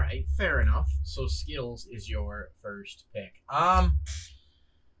 All right, fair enough. So Skittles is your first pick.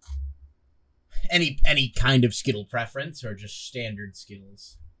 Any kind of Skittle preference or just standard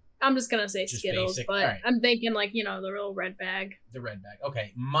Skittles? I'm just gonna say Just Skittles, basic? but Alright. I'm thinking like the real red bag. The red bag.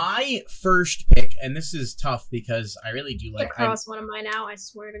 Okay, my first pick, and this is tough because I really do like. Cross one of mine out. I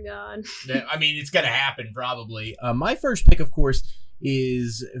swear to God. I mean, it's gonna happen probably. My first pick, of course,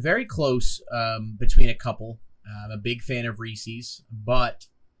 is very close between a couple. I'm a big fan of Reese's, but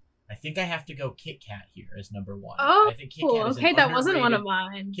I think I have to go Kit Kat here as number one. Oh, I think Kit Kat is okay, that wasn't one of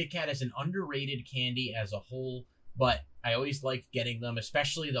mine. Kit Kat is an underrated candy as a whole, but I always liked getting them,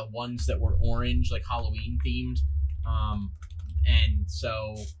 especially the ones that were orange, like Halloween themed. And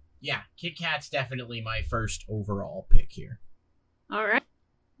so, yeah, Kit Kat's definitely my first overall pick here. All right.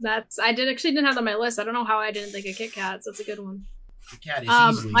 I didn't have that on my list. I don't know how I didn't think of Kit Kats. That's a good one. Kit Kat is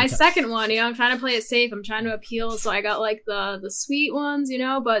easily my second one, I'm trying to play it safe. I'm trying to appeal, so I got like the sweet ones,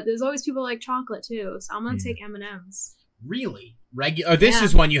 but there's always people like chocolate too. So I'm gonna take M&Ms. Really? This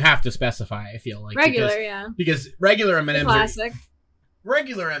is one you have to specify, I feel like. Regular, because regular M&Ms classic.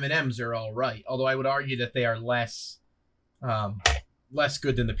 Regular M&Ms are all right, although I would argue that they are less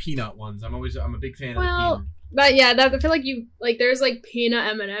good than the peanut ones. I'm a big fan of the peanut. But yeah, I feel like there's like peanut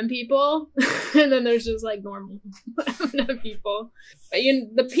M&M people, and then there's just like normal M&M people. But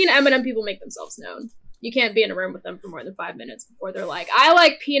the peanut M&M people make themselves known. You can't be in a room with them for more than 5 minutes before they're like, I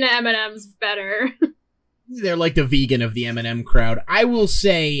like peanut M&Ms better. They're like the vegan of the M&M crowd. I will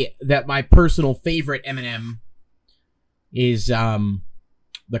say that my personal favorite M&M is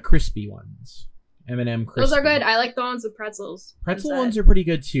the crispy ones. M&M crispy. Those are good. I like the ones with pretzels. Pretzel ones are pretty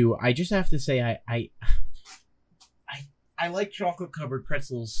good too. I just have to say I like chocolate covered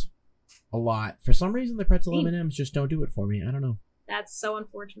pretzels a lot. For some reason, the pretzel M&Ms just don't do it for me. I don't know. That's so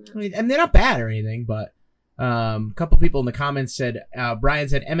unfortunate. I mean, and they're not bad or anything, but a couple people in the comments said, Brian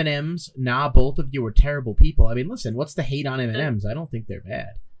said, M&Ms, nah, both of you are terrible people. I mean, listen, what's the hate on M&Ms? I don't think they're bad.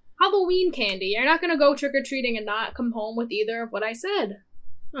 Halloween candy. You're not going to go trick-or-treating and not come home with either of what I said.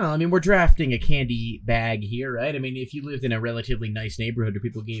 Well, I mean, we're drafting a candy bag here, right? I mean, if you lived in a relatively nice neighborhood where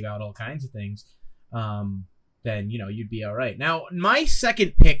people gave out all kinds of things, then, you'd be all right. Now, my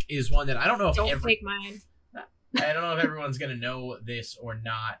second pick is one that I don't know if Don't take mine. I don't know if everyone's going to know this or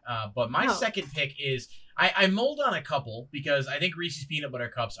not, but my second pick is, I mulled on a couple because I think Reese's Peanut Butter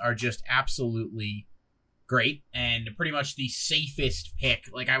Cups are just absolutely great and pretty much the safest pick.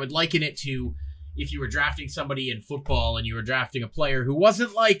 Like, I would liken it to if you were drafting somebody in football and you were drafting a player who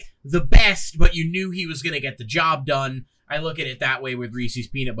wasn't like the best, but you knew he was going to get the job done. I look at it that way with Reese's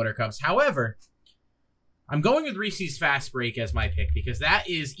Peanut Butter Cups. However, I'm going with Reese's Fast Break as my pick because that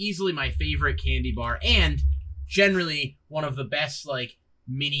is easily my favorite candy bar and generally one of the best like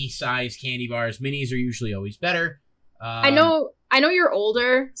mini size candy bars. Minis are usually always better. I know you're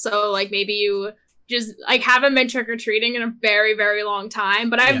older, so like maybe you just like haven't been trick-or-treating in a very, very long time,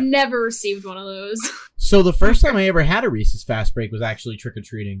 but I've never received one of those. So the first time I ever had a Reese's Fast Break was actually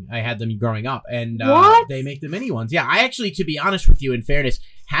trick-or-treating. I had them growing up, and they make the mini ones. Yeah, I actually, to be honest with you, in fairness,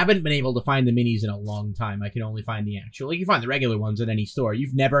 haven't been able to find the minis in a long time. I can only find the actual. Like, you find the regular ones at any store.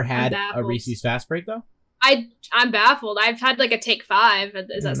 You've never had a Reese's Fast Break, though? I'm baffled. I've had like a Take 5.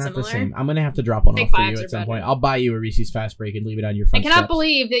 Is that similar? The same. I'm gonna have to drop one off for you at some point. I'll buy you a Reese's Fast Break and leave it on your front I cannot steps.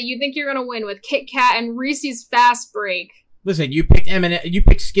 believe that you think you're gonna win with Kit Kat and Reese's Fast Break. Listen, you picked you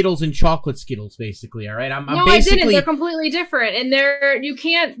picked Skittles and chocolate Skittles, basically. All right, No, I didn't. They're completely different, and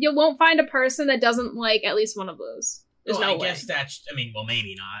you won't find a person that doesn't like at least one of those. There's no way. I guess that's. I mean, well,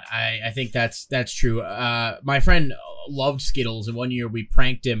 maybe not. I think that's true. My friend loved Skittles, and one year we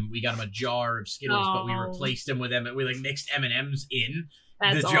pranked him. We got him a jar of Skittles, but we replaced him with we like mixed M&Ms in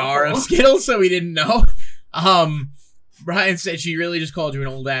the jar of Skittles, so we didn't know. Brian said she really just called you an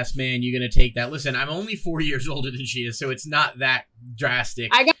old ass man. You're gonna take that. Listen, I'm only 4 years older than she is, so it's not that drastic.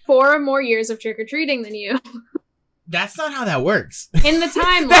 I got 4 more years of trick or treating than you. That's not how that works. In the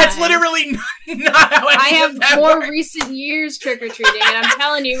timeline. That's literally not how I have more works. recent years trick or treating, and I'm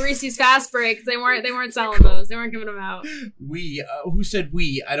telling you, Reese's Fast Breaks, they weren't selling those. They weren't giving them out. Who said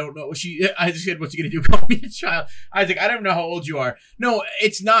we? I don't know. I just said, "What's he gonna do? Call me a child?" Isaac, I don't know how old you are. No,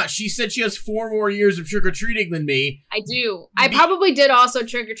 it's not. She said she has 4 more years of trick or treating than me. I do. I probably did also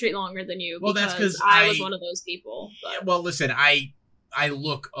trick or treat longer than you. Well, that's because I was one of those people. But. Well, listen, I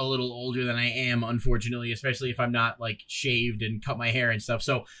look a little older than I am, unfortunately, especially if I'm not, like, shaved and cut my hair and stuff.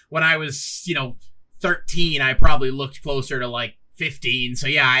 So when I was, 13, I probably looked closer to, like, 15. So,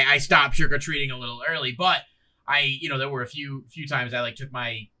 yeah, I stopped trick-or-treating a little early. But there were a few times I, like, took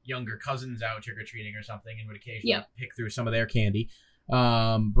my younger cousins out trick-or-treating or something and would occasionally pick through some of their candy.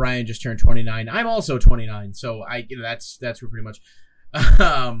 Brian just turned 29. I'm also 29. So, that's where pretty much...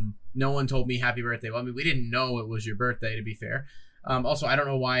 no one told me happy birthday. Well, I mean, we didn't know it was your birthday, to be fair. Also, I don't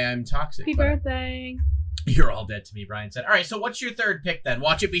know why I'm toxic. Happy birthday. You're all dead to me, Brian said. All right, so what's your third pick then?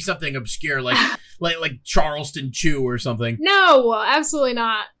 Watch it be something obscure like Charleston Chew or something. No, absolutely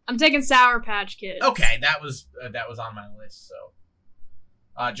not. I'm taking Sour Patch Kids. Okay, that was on my list.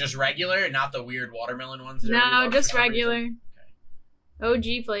 So, just regular, not the weird watermelon ones. No, just regular.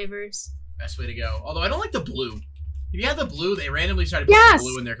 Okay. OG flavors. Best way to go. Although I don't like the blue. If you had the blue, they randomly started putting the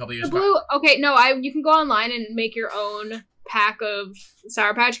blue in there a couple years ago. The blue. Okay, no, you can go online and make your own pack of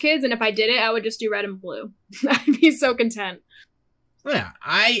Sour Patch Kids, and if I did it, I would just do red and blue. I'd be so content. Yeah,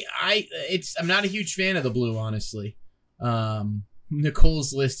 I'm not a huge fan of the blue, honestly.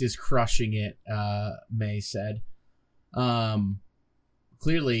 Nicole's list is crushing it, May said.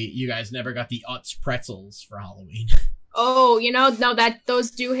 Clearly, you guys never got the Utz pretzels for Halloween. Oh, no,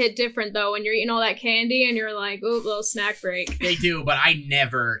 those do hit different, though, when you're eating all that candy and you're like, ooh, little snack break. They do, but I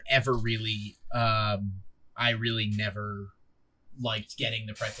never, ever really, I really never liked getting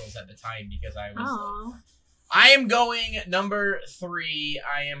the pretzels at the time because I was I am going number 3.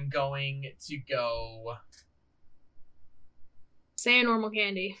 I am going to go... Say a normal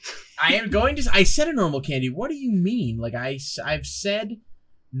candy. I said a normal candy. What do you mean? Like, I've said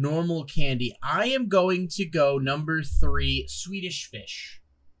normal candy. I am going to go number 3, Swedish Fish.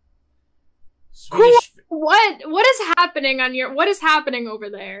 What is happening what is happening over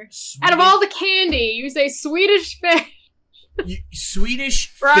there? Out of all the candy, you say Swedish Fish.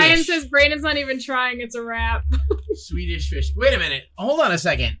 Swedish Brian Fish. says Brandon's not even trying, it's a wrap. Swedish Fish. Wait a minute. Hold on a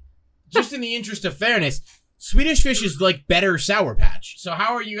second. Just in the interest of fairness, Swedish Fish is like better Sour Patch. So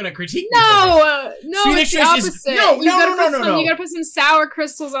how are you going to critique me? No, Swedish Fish is no. You gotta put some sour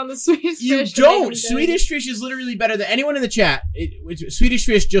crystals on the Swedish Fish. You don't. Swedish Fish is literally better than anyone in the chat. Swedish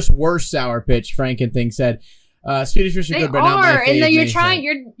Fish just worse Sour Pitch. Frankenthing said. Swedish Fish are good, but not my favorite. And then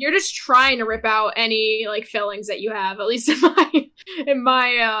you're just trying to rip out any like fillings that you have. At least in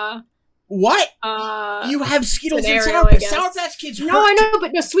my what? You have Skittles and Sour Patch Kids. No, I know,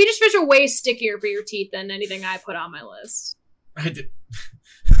 but no, Swedish Fish are way stickier for your teeth than anything I put on my list.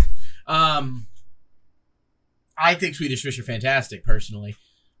 I think Swedish Fish are fantastic, personally.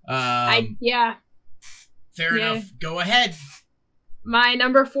 Fair enough. Go ahead. My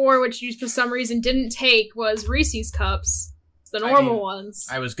number 4, which you for some reason didn't take, was Reese's Cups. It's the normal ones.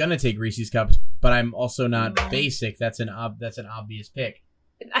 I was gonna take Reese's Cups, but I'm also not basic. That's an obvious pick.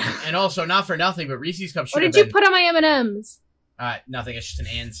 And also, not for nothing, but Reese's Cups What should did have you put on my M&Ms? nothing. It's just an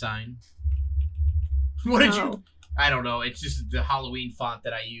and sign. What did you... I don't know. It's just the Halloween font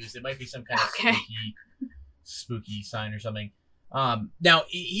that I used. It might be some kind of spooky sign or something. Now,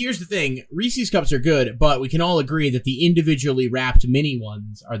 here's the thing. Reese's Cups are good, but we can all agree that the individually wrapped mini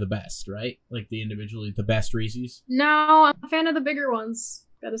ones are the best, right? Like the best Reese's? No, I'm a fan of the bigger ones,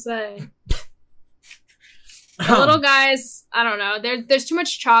 gotta say. The little guys, I don't know. There's too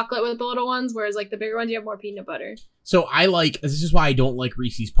much chocolate with the little ones, whereas like the bigger ones, you have more peanut butter. So this is why I don't like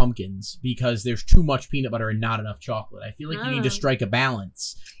Reese's Pumpkins, because there's too much peanut butter and not enough chocolate. I feel like you need to strike a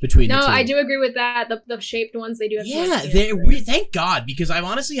balance between the two. No, I do agree with that. The shaped ones, they do have thank God, because I've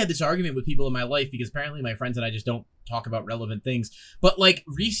honestly had this argument with people in my life, because apparently my friends and I just don't talk about relevant things. But like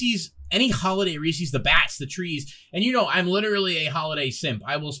Reese's, any holiday Reese's, the bats, the trees, and I'm literally a holiday simp.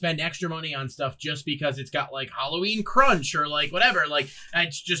 I will spend extra money on stuff just because it's got like Halloween crunch or like whatever. Like I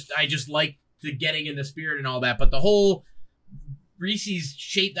just like the getting in the spirit and all that, but the whole Reese's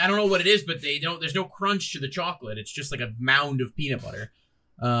shape, I don't know what it is, but there's no crunch to the chocolate. It's just like a mound of peanut butter.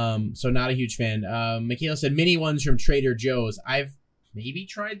 So not a huge fan. Michaela said mini ones from Trader Joe's. I've maybe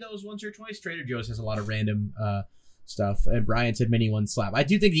tried those once or twice. Trader Joe's has a lot of random stuff. And Brian said mini ones slap. I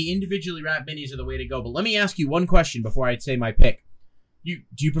do think the individually wrapped minis are the way to go, but let me ask you one question before I say my pick. Do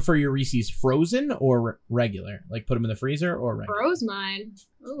you prefer your Reese's frozen or regular? Like put them in the freezer or regular? Froze mine.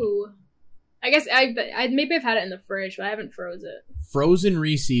 Ooh. I guess maybe I've had it in the fridge, but I haven't froze it. Frozen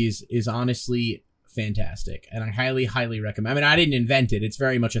Reese's is honestly fantastic, and I highly, highly recommend. I mean, I didn't invent it; it's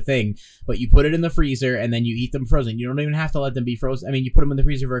very much a thing. But you put it in the freezer, and then you eat them frozen. You don't even have to let them be frozen. I mean, you put them in the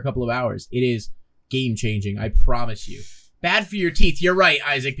freezer for a couple of hours. It is game changing. I promise you. Bad for your teeth. You're right,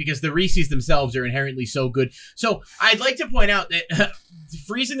 Isaac, because the Reese's themselves are inherently so good. So I'd like to point out that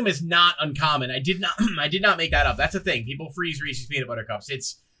freezing them is not uncommon. I did not make that up. That's a thing. People freeze Reese's peanut butter cups.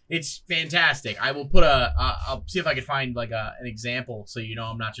 It's fantastic. I will put I'll see if I can find like an example so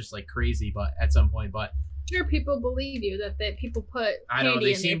I'm not just like crazy, but at some point, but sure people believe you that people put I know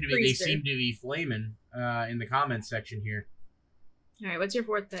they seem to be flaming in the comments section here. All right, what's your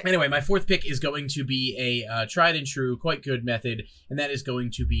fourth pick? Anyway, my fourth pick is going to be a tried and true, quite good method, and that is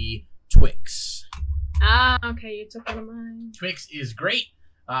going to be Twix. Okay, you took one of mine. Twix is great.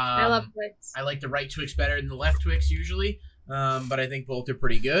 I love Twix. I like the right Twix better than the left Twix usually. But I think both are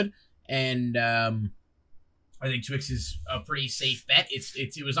pretty good, and I think Twix is a pretty safe bet.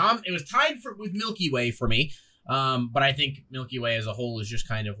 It was tied with Milky Way for me, but I think Milky Way as a whole is just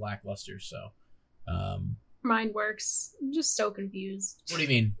kind of lackluster. So, mine works. I'm just so confused. What do you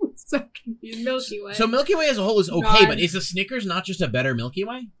mean? So confused. Milky Way. So Milky Way as a whole is okay, but is the Snickers not just a better Milky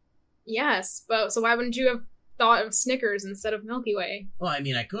Way? Yes, but so why wouldn't you have thought of Snickers instead of Milky Way? Well, I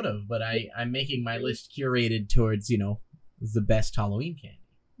mean, I could have, but I'm making my list curated towards the best Halloween candy.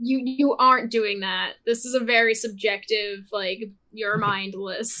 You aren't doing that. This is a very subjective, like, your mind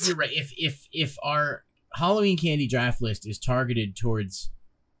list. You're right. If our Halloween candy draft list is targeted towards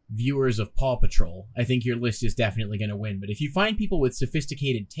viewers of Paw Patrol, I think your list is definitely going to win. But if you find people with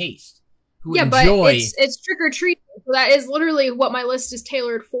sophisticated taste who enjoy... but it's trick-or-treat. So that is literally what my list is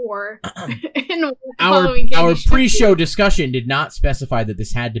tailored for. Our pre-show discussion did not specify that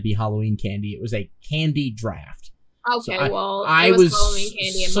this had to be Halloween candy. It was a candy draft. Okay, so I was Halloween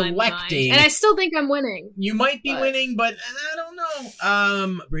candy in my mind. And I still think I'm winning. You might be winning, but I don't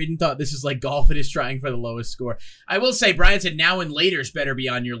know. Braden thought this is like golf. It is trying for the lowest score. I will say, Brian said Now and Later's better be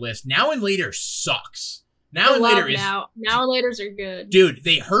on your list. Now and Later sucks. Now and Laters are good. Dude,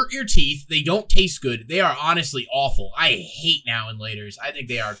 they hurt your teeth. They don't taste good. They are honestly awful. I hate Now and Laters. I think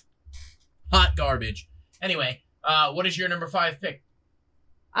they are hot garbage. Anyway, what is your number 5 pick?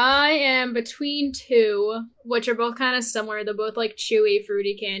 I am between two, which are both kind of similar. They're both like chewy,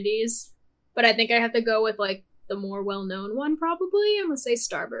 fruity candies. But I think I have to go with like the more well-known one, probably. I'm going to say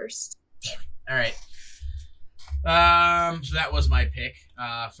Starburst. All right. So that was my pick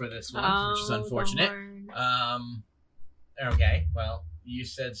for this one, which is unfortunate. Okay, well, you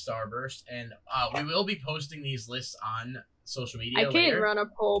said Starburst, and we will be posting these lists on social media I can't run a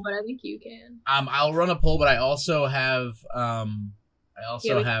poll, but I think you can. I'll run a poll, but I also have... we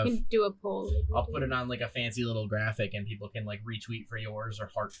can do a poll. I'll put it on like a fancy little graphic, and people can like retweet for yours or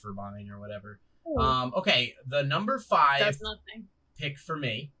heart for mine or whatever. Okay, the number 5 pick for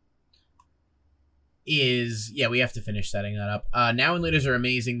me is we have to finish setting that up. Now and Laters are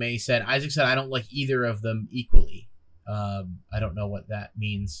amazing. May said. Isaac said I don't like either of them equally. I don't know what that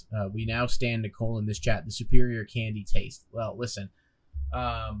means. We now stand Nicole in this chat. The superior candy taste. Well, listen.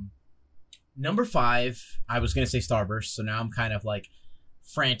 Number 5, I was gonna say Starburst, so now I'm kind of like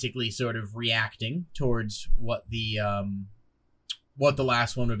frantically sort of reacting towards what what the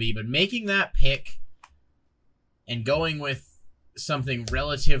last one would be, but making that pick and going with something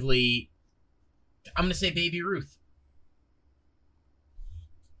relatively, I'm going to say Baby Ruth.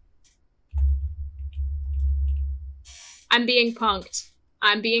 I'm being punked.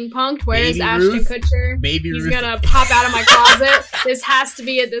 Where's Baby Ashton Ruth? Kutcher? Baby He's Ruth. gonna pop out of my closet. This has to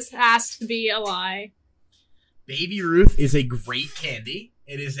be a lie. Baby Ruth is a great candy.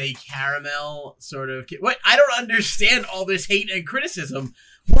 It is a caramel sort of... What? I don't understand all this hate and criticism.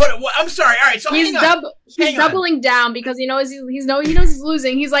 What? I'm sorry. All right, so he's doubling down because he knows he's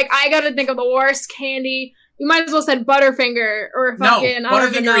losing. He's like, I gotta think of the worst candy. You might as well said Butterfinger or fucking... No,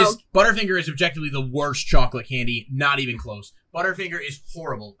 Butterfinger is objectively the worst chocolate candy. Not even close. Butterfinger is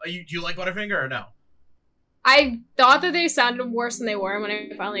horrible. Do you like Butterfinger or no? I thought that they sounded worse than they were when I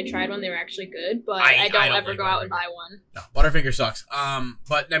finally tried one. They were actually good, but I don't ever like go out and buy one. No, Butterfinger sucks.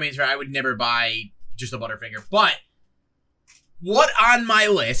 But that means I would never buy just a Butterfinger. But what on my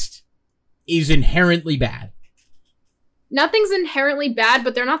list is inherently bad? Nothing's inherently bad,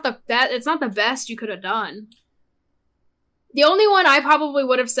 but it's not the best you could have done. The only one I probably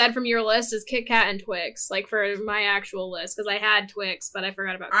would have said from your list is Kit Kat and Twix, like for my actual list, because I had Twix, but I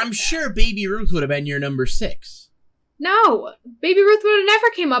forgot about Kit I'm Kat. sure Baby Ruth would have been your number 6. No, Baby Ruth would have never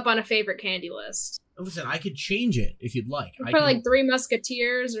came up on a favorite candy list. Listen, I could change it if you'd like. I put like Three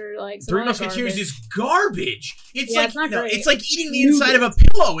Musketeers or like Three Musketeers is garbage. It's it's not great. It's like eating the inside of a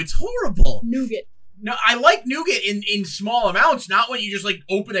pillow. It's horrible. Nougat. No, I like nougat in small amounts, not when you just like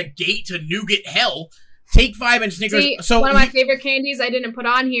open a gate to nougat hell. Take 5 and Snickers. See, one of my favorite candies I didn't put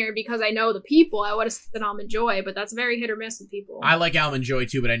on here because I know the people. I would have said Almond Joy, but that's very hit or miss with people. I like Almond Joy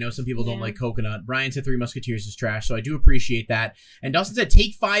too, but I know some people don't like coconut. Brian said Three Musketeers is trash, so I do appreciate that. And Dustin said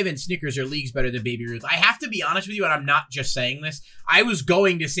Take 5 and Snickers are leagues better than Baby Ruth. I have to be honest with you, and I'm not just saying this. I was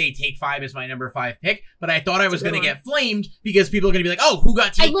going to say Take 5 is my number 5 pick, but I thought I was going to get flamed because people are going to be like, oh, who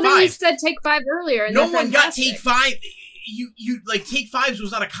got Take 5? I literally said Take 5 earlier. And no one got Take 5. You like Take 5s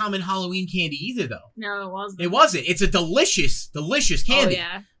was not a common Halloween candy either, though. No, it wasn't. It wasn't. It's a delicious candy. Oh,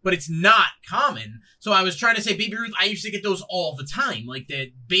 yeah. But it's not common. So I was trying to say Baby Ruth. I used to get those all the time, like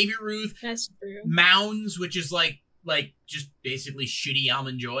the Baby Ruth. That's true. Mounds, which is like just basically shitty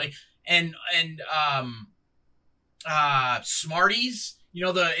Almond Joy, and Smarties. You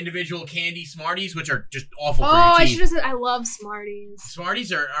know, the individual candy Smarties, which are just awful for your teeth. I should have said I love Smarties.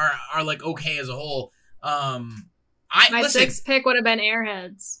 Smarties are like okay as a whole. My 6th pick would have been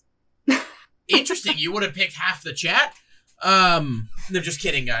Airheads. Interesting. You would have picked half the chat. No, just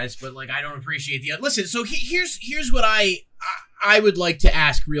kidding, guys. But like, I don't appreciate the. Listen. So here's what I would like to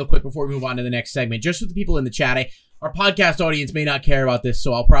ask real quick before we move on to the next segment. Just with the people in the chat, our podcast audience may not care about this,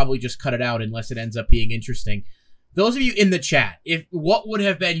 so I'll probably just cut it out unless it ends up being interesting. Those of you in the chat, what would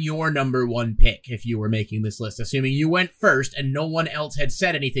have been your number 1 pick if you were making this list? Assuming you went first and no one else had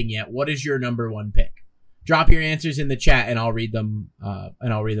said anything yet, what is your number 1 pick? Drop your answers in the chat, and I'll read them. Out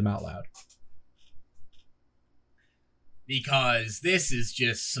loud. Because this is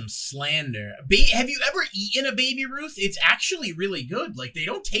just some slander. Have you ever eaten a Baby Ruth? It's actually really good. Like, they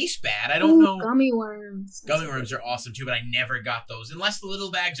don't taste bad. I don't know. Gummy worms. Gummy worms are awesome too, but I never got those unless the little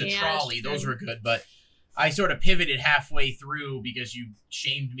bags of Trolley. Those were good, but I sort of pivoted halfway through because you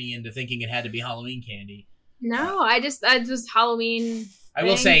shamed me into thinking it had to be Halloween candy. No, I just Halloween. I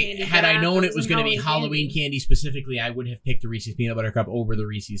will say, had I known it was going to be Halloween candy specifically, I would have picked the Reese's Peanut Butter Cup over the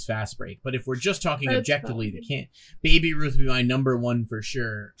Reese's Fast Break. But if we're just talking objectively, Baby Ruth would be my number 1 for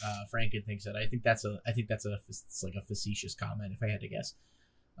sure. Franken thinks that. I think that's like a facetious comment if I had to guess.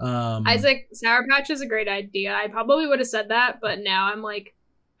 Isaac, Sour Patch is a great idea. I probably would have said that, but now I'm like,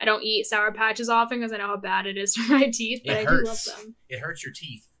 I don't eat Sour Patches often because I know how bad it is for my teeth. But I do love them. It hurts your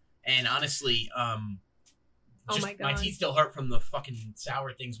teeth, and honestly, my God. My teeth still hurt from the fucking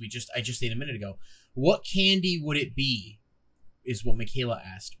sour things I just ate a minute ago. What candy would it be? Is what Michaela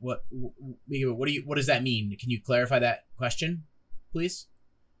asked. What does that mean? Can you clarify that question, please?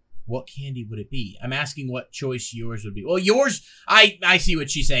 What candy would it be? I'm asking what choice yours would be. Well, yours, I see what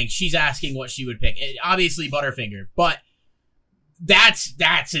she's saying. She's asking what she would pick. Obviously Butterfinger, but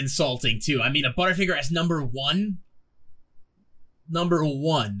that's insulting too. I mean, a Butterfinger as number 1. Number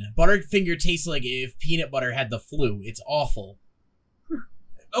 1. Butterfinger tastes like if peanut butter had the flu. It's awful.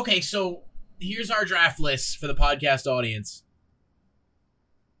 Okay, so here's our draft list for the podcast audience.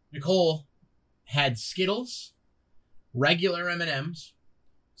 Nicole had Skittles, regular M&Ms,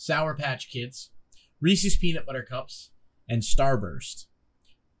 Sour Patch Kids, Reese's Peanut Butter Cups, and Starburst.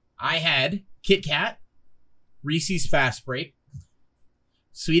 I had Kit Kat, Reese's Fast Break,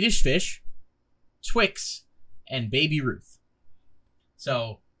 Swedish Fish, Twix, and Baby Ruth.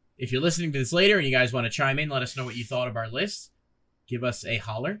 So, if you're listening to this later and you guys want to chime in, let us know what you thought of our list. give us a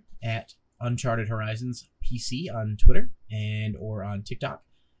holler at Uncharted Horizons PC on Twitter and or on TikTok.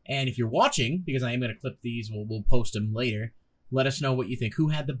 And if you're watching, because I am going to clip these, we'll post them later, let us know what you think. Who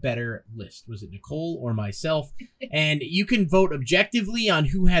had the better list? Was it Nicole or myself? And you can vote objectively on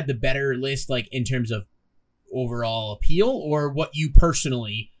who had the better list, like in terms of overall appeal or what you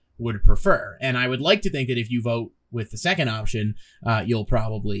personally would prefer. And I would like to think that if you vote with the second option, you'll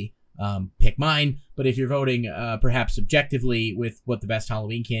probably pick mine. But if you're voting perhaps subjectively with what the best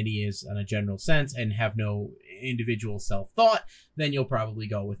Halloween candy is in a general sense and have no individual self-thought, then you'll probably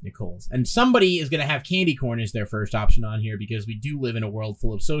go with Nicole's. And somebody is going to have candy corn as their first option on here because we do live in a world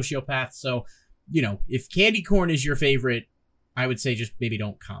full of sociopaths. So, you know, if candy corn is your favorite, I would say just maybe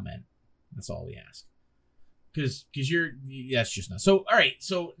don't comment. That's all we ask. Because that's just not. So, all right.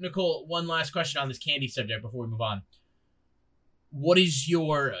 So, Nicole, one last question on this candy subject before we move on. What is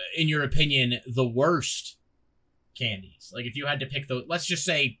in your opinion, the worst candies? Like if you had to pick let's just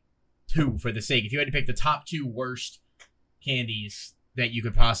say 2 for the sake. If you had to pick the top 2 worst candies that you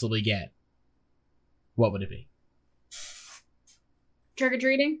could possibly get, what would it be?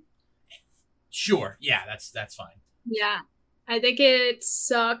 Trick-or-treating? Sure. Yeah, that's fine. Yeah. I think it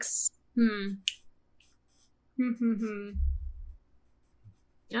sucks.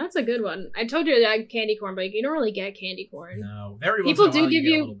 Yeah, that's a good one. I told you that I had candy corn, but you don't really get candy corn. No, very people once in a do while give you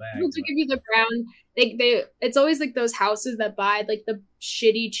get a you little bag, people do give you the brown. They it's always like those houses that buy like the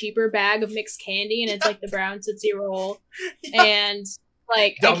shitty cheaper bag of mixed candy, and it's like the brown Tootsie Roll, yeah. And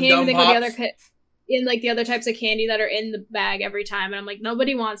like I can't even think of the other in like the other types of candy that are in the bag every time, and I'm like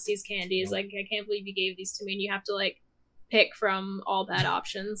nobody wants these candies. Like I can't believe you gave these to me, and you have to like pick from all bad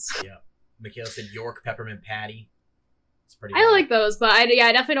options. Yeah, Michaela said York peppermint patty. I like those, but I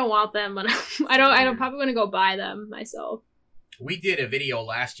definitely don't want them. But I probably want to go buy them myself. We did a video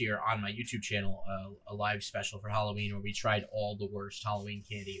last year on my YouTube channel, a live special for Halloween, where we tried all the worst Halloween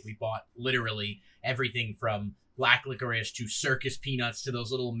candy. We bought literally everything from black licorice to circus peanuts to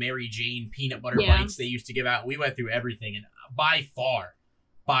those little Mary Jane peanut butter bites they used to give out. We went through everything, and by far,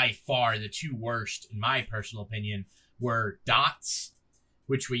 the 2 worst, in my personal opinion, were Dots,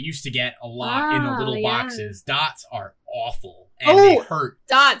 which we used to get a lot in the little boxes. Dots are awful, and they hurt.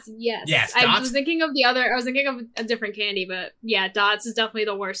 Dots, yes. Yes, Dots. I was thinking of a different candy, but yeah, Dots is definitely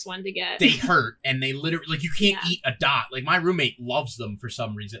the worst one to get. They hurt, and they literally, like, you can't eat a Dot. Like, my roommate loves them for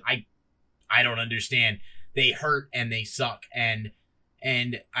some reason. I don't understand. They hurt, and they suck, and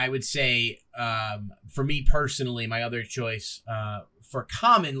I would say, for me personally, my other choice for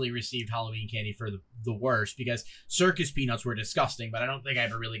commonly received Halloween candy for the worst, because circus peanuts were disgusting, but I don't think I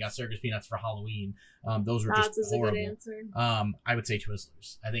ever really got circus peanuts for Halloween. Those were just horrible. A good answer. I would say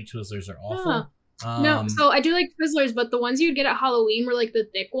Twizzlers. I think Twizzlers are awful. No, so I do like Twizzlers, but the ones you'd get at Halloween were like the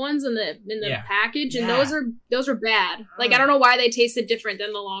thick ones in the package, and those were bad. Like I don't know why they tasted different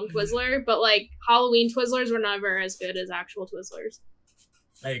than the long Twizzler, but like Halloween Twizzlers were never as good as actual Twizzlers.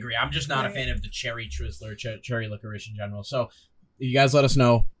 I agree. I'm just not a fan of the cherry Twizzler, cherry licorice in general. So you guys let us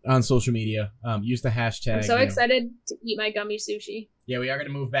know on social media. Use the hashtag. I'm so excited to eat my gummy sushi. Yeah, we are going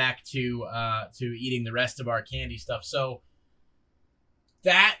to move back to eating the rest of our candy stuff. So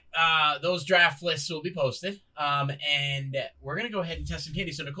that those draft lists will be posted, and we're going to go ahead and test some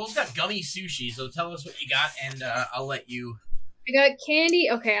candy. So Nicole's got gummy sushi. So tell us what you got, and I'll let you. I got candy.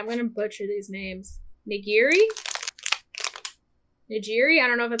 Okay, I'm going to butcher these names. Nigiri. I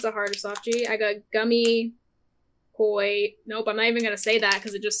don't know if it's a hard or soft G. I got gummy koi. Nope, I'm not even gonna say that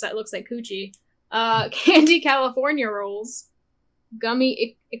because it just looks like coochie. Candy California rolls.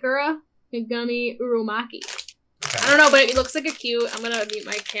 Gummy Ikura and gummy urumaki. Okay. I don't know, but it looks like a cute. I'm gonna mute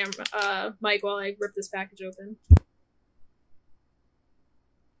my camera, mic while I rip this package open.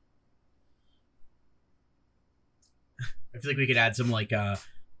 I feel like we could add some like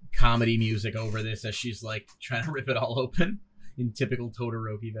comedy music over this as she's like trying to rip it all open. In typical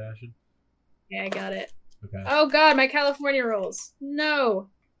Todoroki fashion. Yeah, I got it. Okay. Oh god, my California rolls. No.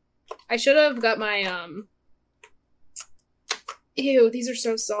 I should have got my, Ew, these are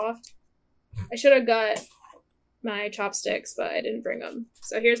so soft. I should have got my chopsticks, but I didn't bring them.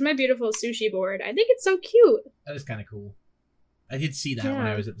 So here's my beautiful sushi board. I think it's so cute. That is kind of cool. I did see that when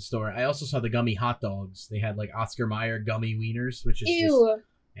I was at the store. I also saw the gummy hot dogs. They had, like, Oscar Mayer gummy wieners, which is Ew. Just...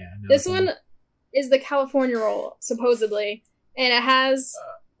 Yeah, no, this one is the California roll, supposedly. And it has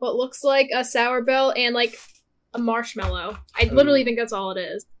what looks like a Sour Bell and like a marshmallow. I literally think that's all it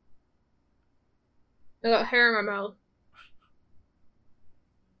is. I got hair in my mouth.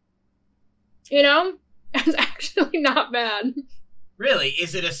 You know? It's actually not bad. Really?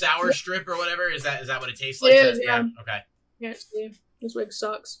 Is it a sour strip or whatever? Is that what it tastes like? It is, yeah. Okay. Yeah, this wig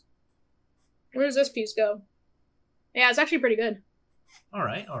sucks. Where does this piece go? Yeah, it's actually pretty good. All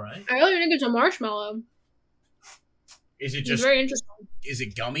right, all right. I really think it's a marshmallow. Is it It's just? very interesting. Is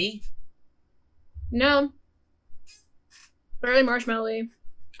it gummy? No. Very marshmallowy.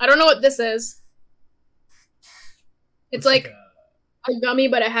 I don't know what this is. It's Looks like a gummy,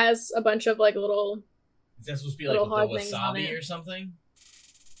 but it has a bunch of like little. is that supposed to be little like hard the things on wasabi it. or something?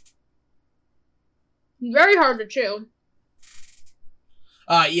 Very hard to chew.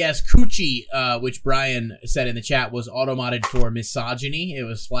 Yes, Coochie, which Brian said in the chat, was automodded for misogyny. It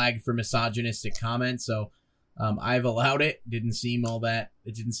was flagged for misogynistic comments, so I've allowed it. It didn't seem all that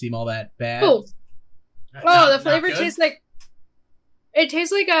bad. Oh, Not- the flavor not good? tastes like. It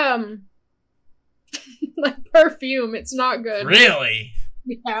tastes like like perfume. It's not good. Really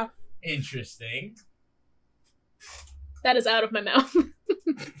Yeah, interesting. that is out of my mouth.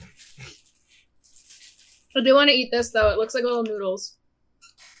 I do want to eat this though. It looks like little noodles.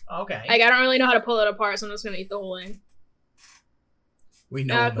 Okay, Like I don't really know how to pull it apart, so I'm just gonna eat the whole thing. we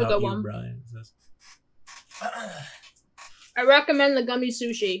know that's a about good you, one. Brian. I recommend the gummy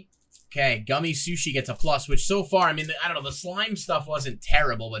sushi. Okay, gummy sushi gets a plus, which so far, I mean, I don't know, the slime stuff wasn't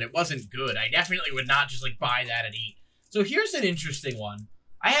terrible, but it wasn't good. I definitely would not just, like, buy that and eat. So here's an interesting one.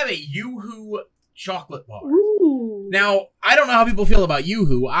 I have a Yoo-Hoo chocolate bar. Ooh. Now, I don't know how people feel about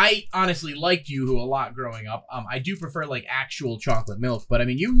Yoo-Hoo. I honestly liked Yoo-Hoo a lot growing up. I do prefer, like, actual chocolate milk, but, I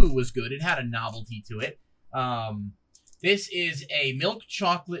mean, Yoo-Hoo was good. It had a novelty to it. This is a milk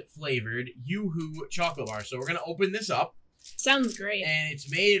chocolate flavored Yoo-Hoo chocolate bar. So we're going to open this up. Sounds great. And it's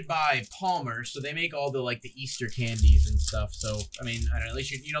made by Palmer, so they make all the, like, the Easter candies and stuff. So, I mean, I don't know, at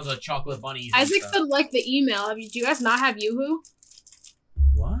least you know the chocolate bunnies and Isaac stuff. said like the email. Do you guys not have Yoo-Hoo?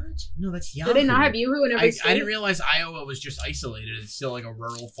 What? No, that's Yahoo. Do they not have Yoo-Hoo in every I state? didn't realize Iowa was just isolated. It's still, like, a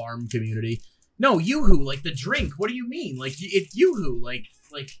rural farm community. No, Yoo-Hoo, like the drink. What do you mean? Like, it's Yoo-Hoo, like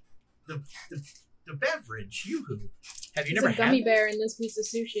the beverage, Yoo-Hoo. Have you There's never a had gummy that? bear in this piece of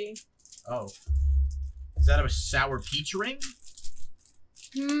sushi. Oh. Is that a sour peach ring?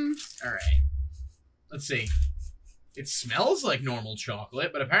 All right. Let's see. It smells like normal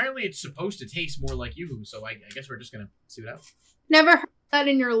chocolate, but apparently it's supposed to taste more like Yoo-Hoo, so I guess we're just going to see what happens. Never heard that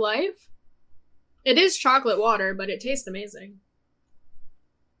in your life? It is chocolate water, but it tastes amazing.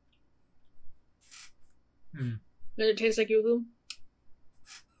 Does it taste like Yoo-Hoo?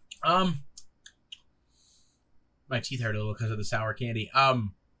 My teeth hurt a little because of the sour candy.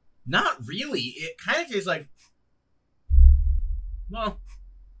 Not really. It kind of tastes like, well,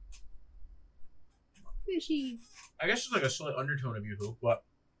 Fishy. I guess it's like a slight undertone of Yoo-Hoo, but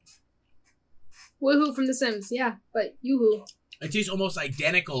Woohoo from The Sims, yeah, but Yoo-Hoo. it tastes almost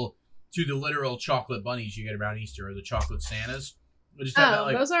identical to the literal chocolate bunnies you get around Easter, or the chocolate Santas. They just have that,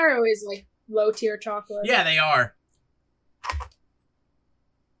 like, Those are always like low tier chocolate. yeah, they are.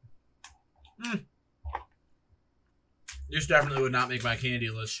 This definitely would not make my candy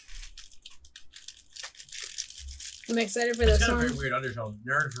list. I'm excited for It's this got a one. very weird undertone.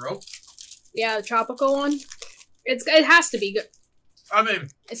 Nerd rope. Yeah, the tropical one. It has to be good. I mean,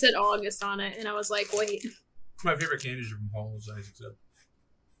 It said August on it, and I was like, wait. my favorite candies are from Halls, Isaac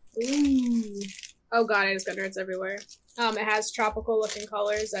said. Ooh. Oh god, I just got nerds everywhere. It has tropical looking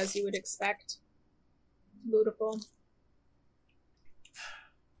colors, as you would expect. Beautiful.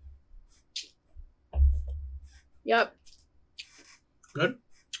 Yep. Good.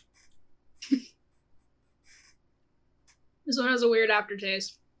 This one has a weird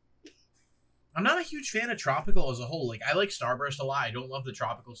aftertaste. I'm not a huge fan of tropical as a whole. Like, I like Starburst a lot. I don't love the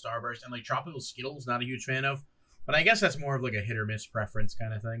tropical Starburst. And, like, tropical Skittles, not a huge fan of. But I guess that's more of, like, a hit or miss preference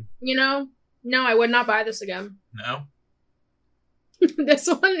kind of thing. You know? No, I would not buy this again. No? This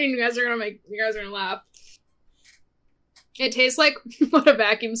one, you guys are gonna laugh. It tastes like what a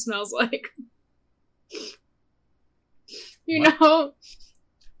vacuum smells like. You What? know,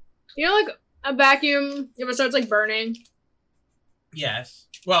 like a vacuum if it starts like burning. Yes.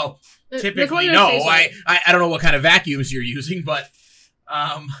 Well, That's typically, what it no. tastes like. I don't know what kind of vacuums you're using, but,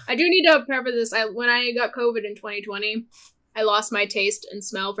 I do need to preface this. When I got COVID in 2020, I lost my taste and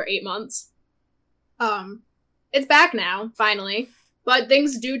smell for 8 months. It's back now, finally. But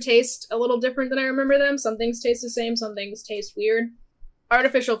things do taste a little different than I remember them. Some things taste the same, some things taste weird.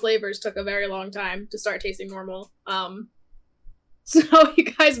 Artificial flavors took a very long time to start tasting normal. So you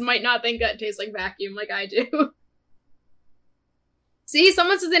guys might not think that tastes like vacuum like I do. See,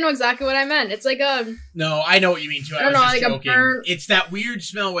 someone says they know exactly what I meant. It's like a... no, I know what you mean, too. I was know, just like a joking. burnt- It's that weird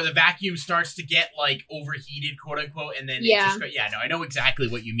smell where the vacuum starts to get, like, overheated, quote-unquote, and then Yeah. it just goes... Yeah, no, I know exactly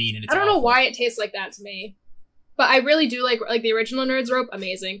what you mean, and it's I don't know awful. why it tastes like that to me. But I really do like the original Nerds Rope,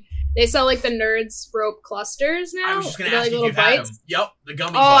 amazing. They sell like the Nerds rope clusters now. I was just gonna They're, ask like, if little you've had bites. them. Yep, the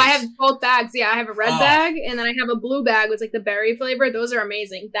gummy Oh, bites. I have both bags. Yeah, I have a red bag, and then I have a blue bag with like the berry flavor. Those are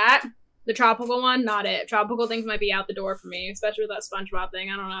amazing. The tropical one, not it. Tropical things might be out the door for me, especially with that SpongeBob thing.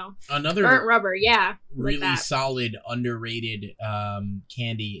 I don't know. Another burnt rubber, yeah. really like solid, underrated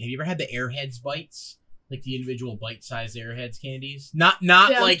candy. Have you ever had the Airheads bites? Like the individual bite-sized Airheads candies? Not an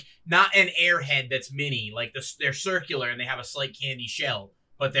Airhead that's mini. Like they're circular and they have a slight candy shell,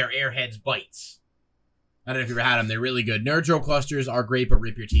 but they're Airheads bites. I don't know if you've ever had them. They're really good. Nerds roll clusters are great, but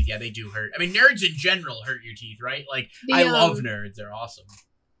rip your teeth. Yeah, they do hurt. I mean, nerds in general hurt your teeth, right? Like, I love nerds. They're awesome.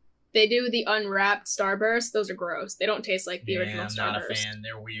 They do the unwrapped Starburst. Those are gross. They don't taste like the original Starburst. I'm not a fan.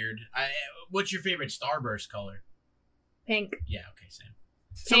 They're weird. What's your favorite Starburst color? Pink. Yeah, okay, same.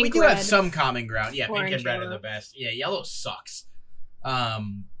 So Pink, we do red. have some common ground. Yeah, Orange, pink and red yellow. are the best. Yeah, yellow sucks.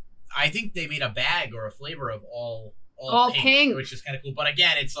 I think they made a bag or a flavor of all pink, which is kind of cool. But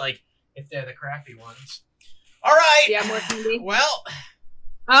again, it's like, if they're the crappy ones. All right. Yeah, more candy. Well.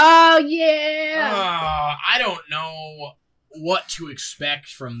 Oh, yeah. I don't know what to expect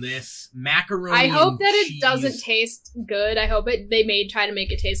from this macaroni. I hope that cheese. it doesn't taste good. I hope they try to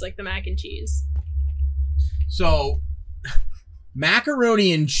make it taste like the mac and cheese. So,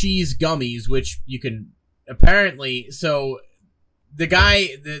 macaroni and cheese gummies, which you can apparently. So, the guy,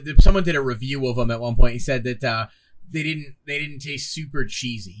 someone did a review of them at one point. He said that they didn't taste super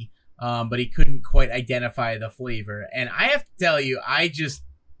cheesy, but he couldn't quite identify the flavor. And I have to tell you,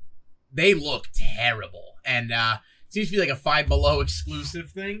 they look terrible. And seems to be like a Five Below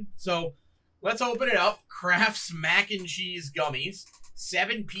exclusive thing. So let's open it up. Kraft's mac and cheese gummies.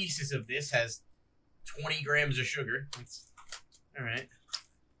 7 pieces of this has 20 grams of sugar. All right.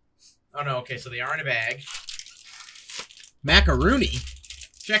 Oh no. Okay, so they are in a bag. Macaroni.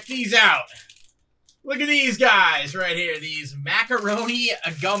 Check these out. Look at these guys right here. These macaroni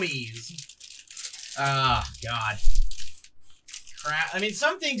gummies. Ah, God. Crap. I mean,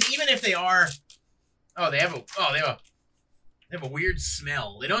 some things, even if they are. They have a weird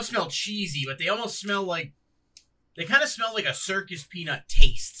smell. They don't smell cheesy, but they almost smell like. They kind of smell like a circus peanut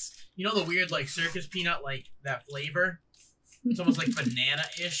tastes. You know the weird like circus peanut, like that flavor. It's almost like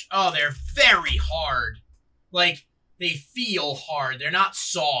banana-ish. Oh, they're very hard. Like they feel hard. They're not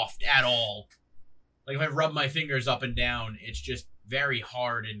soft at all. Like if I rub my fingers up and down, it's just very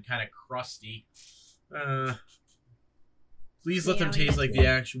hard and kind of crusty. Please let them taste like the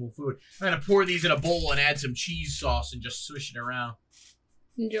actual food. I'm going to pour these in a bowl and add some cheese sauce and just swish it around.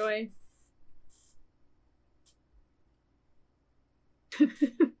 Enjoy.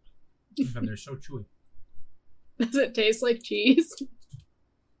 And they're so chewy. Does it taste like cheese?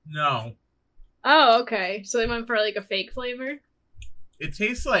 No. Oh, okay. So they went for like a fake flavor? It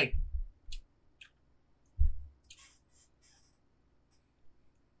tastes like...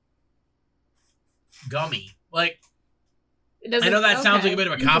 gummy. Like... I know that sounds like a bit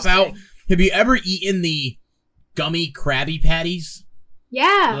of a cop-out. Have you ever eaten the gummy Krabby Patties?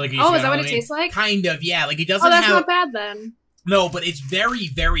 Yeah. Like, is that what it tastes like? Kind of, yeah. Like, it doesn't have... Oh, that's not bad, then. No, but it's very,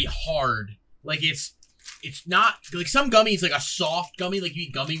 very hard. Like, it's not... Like, some gummies, like a soft gummy, like you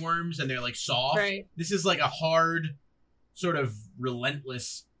eat gummy worms and they're, like, soft. Right. This is, like, a hard, sort of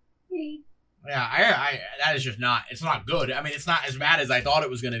relentless... Yeah, that is just not... It's not good. I mean, it's not as bad as I thought it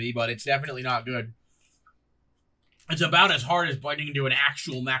was going to be, but it's definitely not good. It's about as hard as biting into an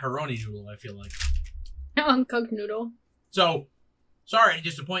actual macaroni noodle, I feel like. Uncooked noodle. So, sorry to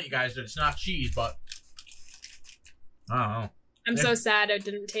disappoint you guys that it's not cheese, but... I don't know. I'm so sad it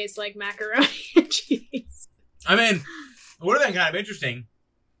didn't taste like macaroni and cheese. I mean, it would have been kind of interesting.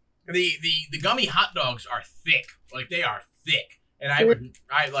 The gummy hot dogs are thick. Like, they are thick. And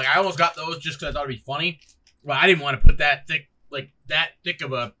I almost got those just because I thought it'd be funny. Well, I didn't want to put that thick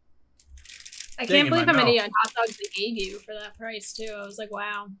of a... I can't believe how many hot dogs they gave you for that price, too. I was like,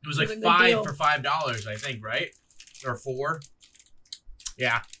 wow. It was like 5 for $5, I think, right? Or 4.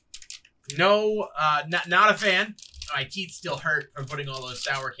 Yeah. No, not a fan. My teeth still hurt from putting all those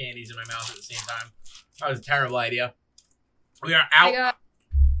sour candies in my mouth at the same time. That was a terrible idea. We are out.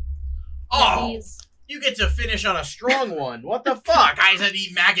 You get to finish on a strong one. What the fuck? I said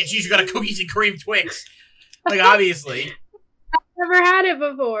eat mac and cheese. You got a cookies and cream Twix. Like, obviously. I've never had it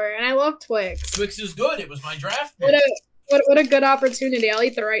before, and I love Twix. Twix is good. It was my draft pick. What a good opportunity. I'll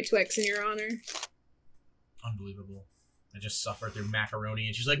eat the right Twix in your honor. Unbelievable. I just suffered through macaroni,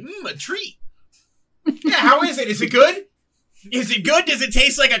 and she's like, a treat. Yeah, how is it? Is it good? Is it good? Does it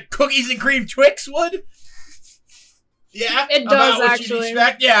taste like a cookies and cream Twix would? Yeah? It does, actually.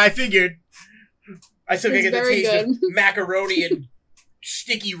 Yeah, I figured. I still can get the taste of macaroni and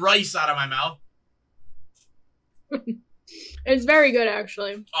sticky rice out of my mouth. It's very good,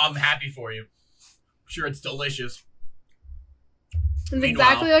 actually. I'm happy for you. I'm sure it's delicious. It's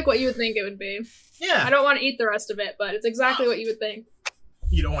exactly like what you would think it would be. Yeah. I don't want to eat the rest of it, but it's exactly what you would think.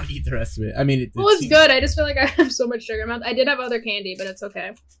 You don't want to eat the rest of it. I mean, it's good. I just feel like I have so much sugar in my mouth. I did have other candy, but it's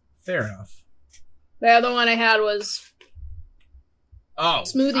okay. Fair enough. The other one I had was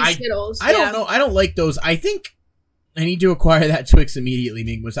smoothie Skittles. I don't know. I don't like those. I think I need to acquire that Twix immediately.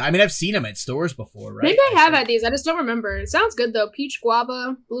 I mean, I've seen them at stores before, right? Maybe I have had these. I just don't remember. It sounds good, though. Peach,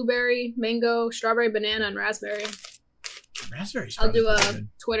 guava, blueberry, mango, strawberry, banana, and raspberry. Raspberry's I'll do a good.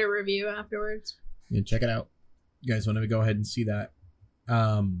 Twitter review afterwards. Yeah, check it out. You guys want to go ahead and see that?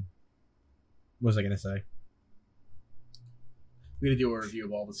 What was I going to say? We're going to do a review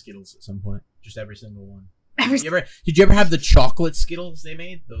of all the Skittles at some point. Just every single one. Did you ever have the chocolate Skittles they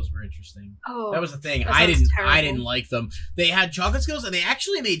made? Those were interesting. Oh, that was the thing. I didn't like them. They had chocolate Skittles, and they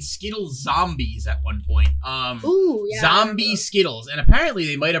actually made Skittles zombies at one point. Ooh, yeah, zombie Skittles, and apparently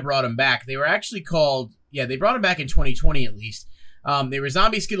they might have brought them back. They were actually called. Yeah, they brought them back in 2020 at least. They were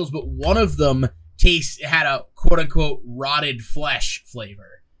zombie Skittles, but one of them had a quote unquote rotted flesh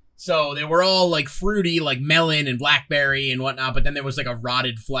flavor. So they were all like fruity, like melon and blackberry and whatnot, but then there was like a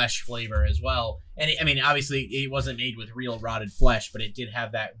rotted flesh flavor as well. And I mean, obviously it wasn't made with real rotted flesh, but it did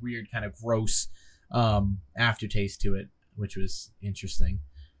have that weird kind of gross aftertaste to it, which was interesting.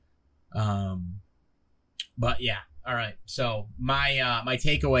 But yeah, all right. So my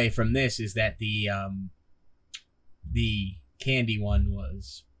takeaway from this is that the candy one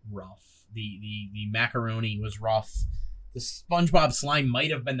was rough. The macaroni was rough. The SpongeBob slime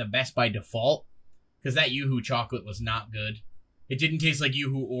might have been the best by default, because that Yoo-Hoo chocolate was not good. It didn't taste like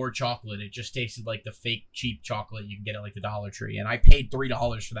Yoo-Hoo or chocolate. It just tasted like the fake cheap chocolate you can get at like the Dollar Tree. And I paid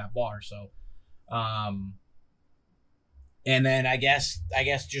 $3 for that bar, so. And then I guess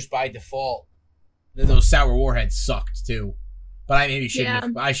just by default, those sour warheads sucked too. But I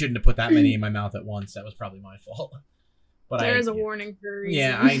shouldn't have put that many in my mouth at once. That was probably my fault. But there is a warning for a reason.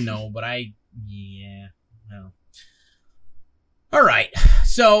 Yeah, I know, but well. All right,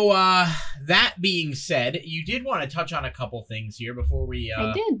 so that being said, you did want to touch on a couple things here before we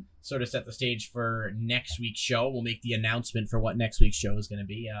sort of set the stage for next week's show. We'll make the announcement for what next week's show is going to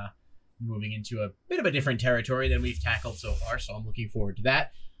be, moving into a bit of a different territory than we've tackled so far, so I'm looking forward to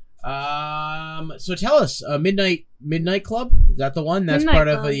that. So tell us, Midnight Club, is that the one? That's part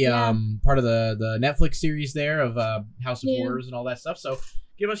of the Netflix series there of House of Horrors and all that stuff, so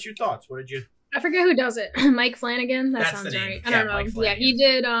give us your thoughts. What did you... I forget who does it. Mike Flanagan? That sounds right. I don't know. Yeah, he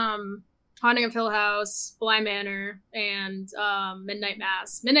did Haunting of Hill House, Bly Manor, and Midnight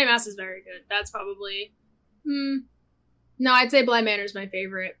Mass. Midnight Mass is very good. That's probably... No, I'd say Bly Manor is my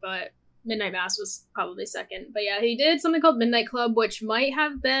favorite, but Midnight Mass was probably second. But yeah, he did something called Midnight Club, which might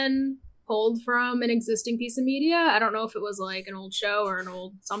have been pulled from an existing piece of media. I don't know if it was like an old show or an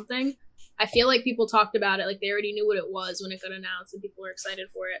old something. I feel like people talked about it, like they already knew what it was when it got announced and people were excited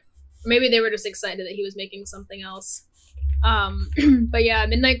for it. Maybe they were just excited that he was making something else. But yeah,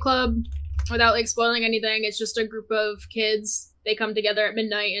 Midnight Club, without like spoiling anything, it's just a group of kids. They come together at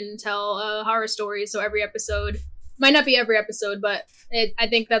midnight and tell a horror story. So every episode, might not be every episode, but I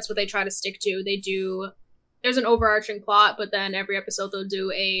think that's what they try to stick to. There's an overarching plot, but then every episode they'll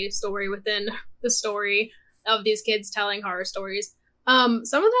do a story within the story of these kids telling horror stories. Some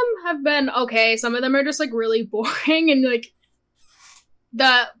of them have been okay. Some of them are just like really boring, and like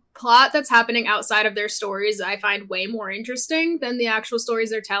the plot that's happening outside of their stories I find way more interesting than the actual stories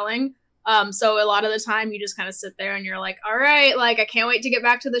they're telling. So a lot of the time you just kind of sit there and you're like, all right, like I can't wait to get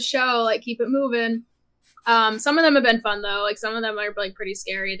back to the show, like keep it moving. Some of them have been fun though, like some of them are like pretty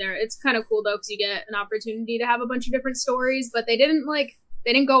scary. It's kind of cool though because you get an opportunity to have a bunch of different stories, but they didn't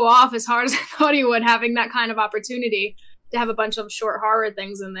go off as hard as I thought he would, having that kind of opportunity to have a bunch of short horror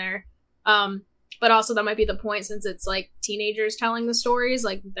things in there. But also that might be the point, since it's like teenagers telling the stories.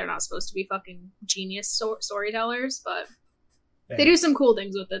 Like they're not supposed to be fucking genius storytellers, but they do some cool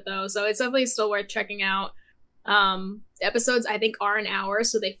things with it though. So it's definitely still worth checking out. The episodes I think are an hour,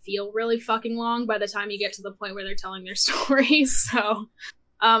 so they feel really fucking long by the time you get to the point where they're telling their stories. So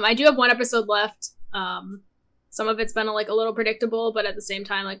I do have one episode left. Some of it's been like a little predictable, but at the same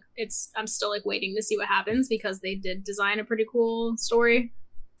time, like I'm still like waiting to see what happens because they did design a pretty cool story.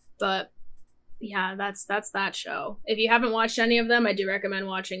 But yeah, that's that show. If you haven't watched any of them, I do recommend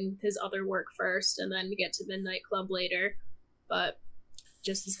watching his other work first and then get to Midnight Club later. But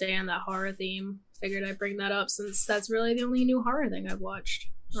just to stay on that horror theme, figured I'd bring that up since that's really the only new horror thing I've watched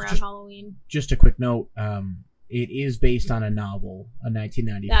around Halloween. Just a quick note, it is based on a novel, a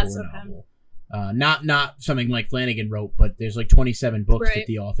 1994 novel. Not something like Flanagan wrote, but there's like 27 books Right. that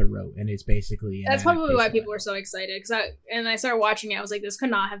the author wrote, and it's basically That's probably why people were so excited. I started watching it, I was like, this could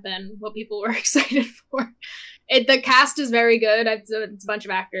not have been what people were excited for. The cast is very good. It's a bunch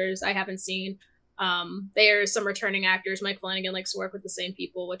of actors I haven't seen. There's some returning actors. Mike Flanagan likes to work with the same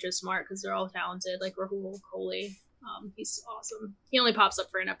people, which is smart because they're all talented. Like Rahul Kohli, he's awesome. He only pops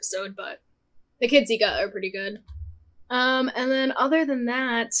up for an episode, but the kids he got are pretty good. And then other than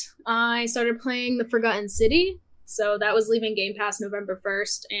that, I started playing The Forgotten City. So that was leaving Game Pass November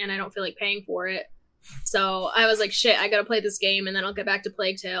 1st, and I don't feel like paying for it. So I was like, shit, I gotta play this game, and then I'll get back to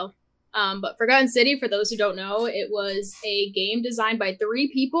Plague Tale. But Forgotten City, for those who don't know, it was a game designed by 3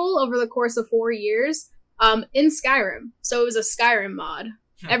 people over the course of 4 years in Skyrim. So it was a Skyrim mod.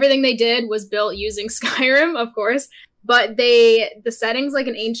 Everything they did was built using Skyrim, of course. But the setting's like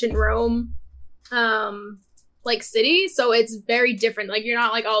an ancient Rome like city, so it's very different. Like, you're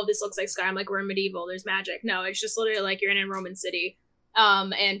not like, oh, this looks like Skyrim, like we're medieval, there's magic. No, it's just literally like you're in a Roman city.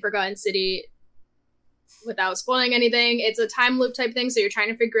 And Forgotten City, without spoiling anything, it's a time loop type thing, so you're trying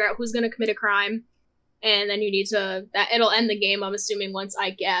to figure out who's going to commit a crime, and then you need to, it'll end the game, I'm assuming, once I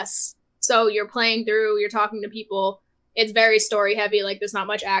guess. So you're playing through, you're talking to people. It's very story heavy, like there's not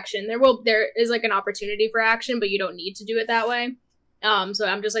much action. There is like an opportunity for action, but you don't need to do it that way. So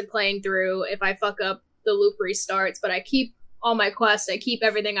I'm just like playing through. If I fuck up, the loop restarts, but I keep all my quests, I keep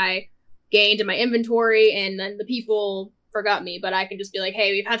everything I gained in my inventory, and then the people forgot me, but I can just be like,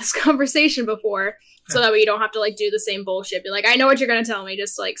 hey, we've had this conversation before, so that way you don't have to like do the same bullshit. Be like, I know what you're gonna tell me,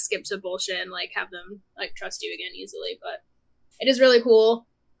 just like skip to bullshit and like have them like trust you again easily. But it is really cool.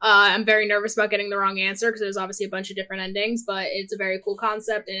 I'm very nervous about getting the wrong answer because there's obviously a bunch of different endings, but it's a very cool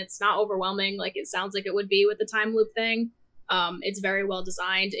concept, and it's not overwhelming like it sounds like it would be with the time loop thing. It's very well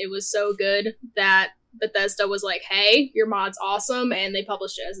designed. It was so good that Bethesda was like, hey, your mod's awesome, and they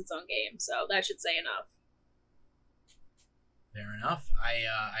published it as its own game, so that should say enough. Fair enough.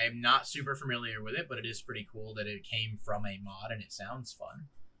 I am not super familiar with it, but it is pretty cool that it came from a mod, and it sounds fun.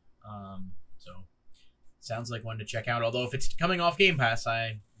 So sounds like one to check out, although if it's coming off Game Pass,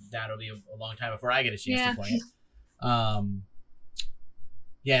 that'll be a long time before I get a chance to play it. I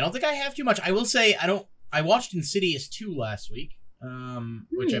don't think I have too much. I will say I watched Insidious 2 last week,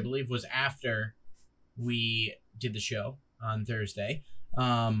 which I believe was after we did the show on Thursday.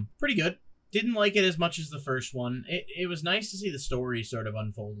 Pretty good. Didn't like it as much as the first one. It was nice to see the story sort of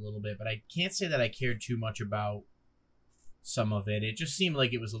unfold a little bit, but I can't say that I cared too much about some of it. It just seemed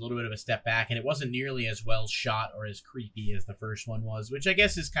like it was a little bit of a step back, and it wasn't nearly as well shot or as creepy as the first one was, which I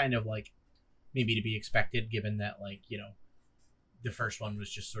guess is kind of like maybe to be expected, given that, like, you know, the first one was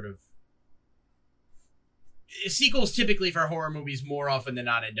just sort of... Sequels typically for horror movies more often than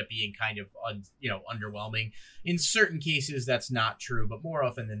not end up being kind of, underwhelming. In certain cases, that's not true, but more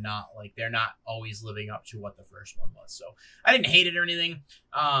often than not, like, they're not always living up to what the first one was. So I didn't hate it or anything.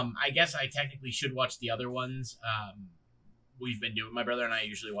 I guess I technically should watch the other ones. We've been doing, my brother and I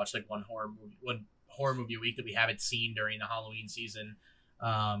usually watch like one horror movie a week that we haven't seen during the Halloween season.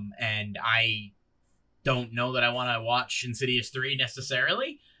 And I don't know that I want to watch Insidious 3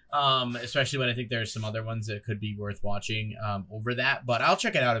 necessarily. Especially when I think there's some other ones that could be worth watching over that, but I'll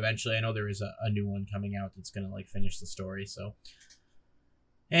check it out eventually. I know there is a new one coming out that's gonna like finish the story. So,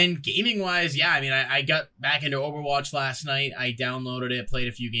 and gaming wise, yeah, I mean, I got back into Overwatch last night. I downloaded it, played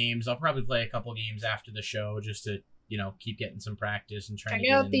a few games. I'll probably play a couple games after the show just to keep getting some practice and trying to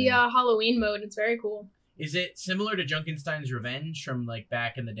get out the Halloween mode. It's very cool. Is it similar to Junkenstein's Revenge from like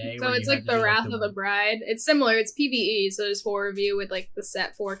back in the day? So it's like the Wrath of the Bride. It's similar. It's PvE, so there's 4 of you with like the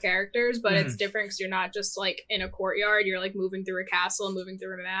set 4 characters, but it's different because you're not just like in a courtyard. You're like moving through a castle and moving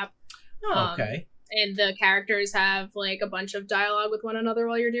through a map. Oh, okay. And the characters have like a bunch of dialogue with one another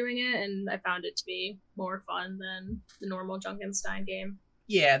while you're doing it, and I found it to be more fun than the normal Junkenstein game.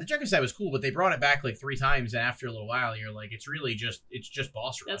 Yeah, the Junkenstein was cool, but they brought it back like 3 times, and after a little while, you're like, it's just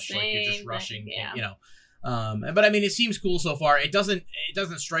boss rush. Like you're just rushing, but I mean, it seems cool so far. It doesn't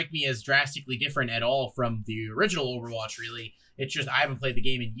strike me as drastically different at all from the original Overwatch, really. It's just I haven't played the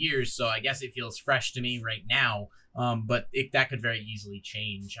game in years, so I guess it feels fresh to me right now. But that could very easily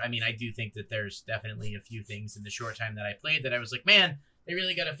change. I mean, I do think that there's definitely a few things in the short time that I played that I was like, man, they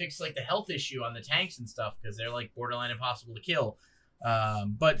really got to fix like the health issue on the tanks and stuff because they're like borderline impossible to kill.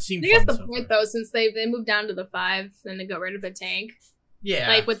 But it seemed fun the point though, since they moved down to the 5 and they got rid of the tank. Yeah.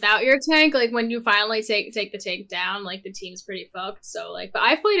 Like without your tank, like when you finally take the tank down, like the team's pretty fucked. So like, but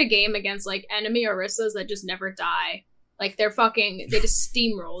I've played a game against like enemy Orissas that just never die. Like they just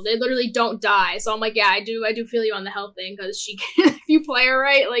steamroll. They literally don't die. So I'm like, yeah, I do feel you on the health thing, because if you play her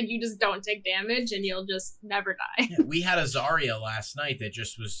right, like you just don't take damage and you'll just never die. Yeah, we had a Zarya last night that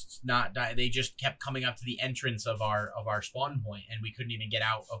just was not die. They just kept coming up to the entrance of our spawn point, and we couldn't even get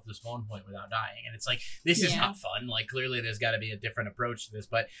out of the spawn point without dying. And it's like, this is not fun. Like clearly there's got to be a different approach to this,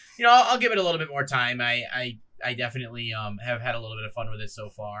 but you know, I'll give it a little bit more time. I definitely have had a little bit of fun with it so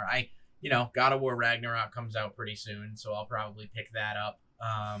far. You know, God of War Ragnarok comes out pretty soon, so I'll probably pick that up.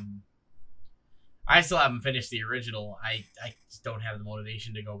 I still haven't finished the original. I just don't have the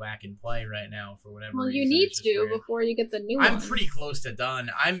motivation to go back and play right now for whatever reason. Well, you need to before you get the new one. I'm pretty close to done.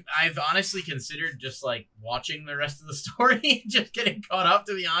 I've honestly considered just like watching the rest of the story, just getting caught up,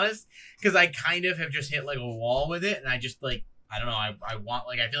 to be honest, because I kind of have just hit like a wall with it, and I just like, I don't know, I want,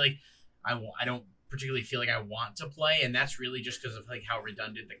 like, I feel like I don't particularly feel like I want to play, and that's really just because of like how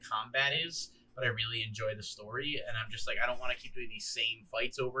redundant the combat is, but I really enjoy the story, and I'm just like, I don't want to keep doing these same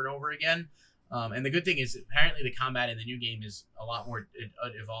fights over and over again. And the good thing is apparently the combat in the new game is a lot more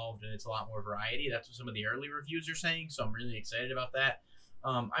evolved, and it's a lot more variety. That's what some of the early reviews are saying, so I'm really excited about that.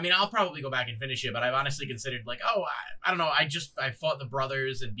 I mean, I'll probably go back and finish it, but I've honestly considered like, oh, I don't know, I fought the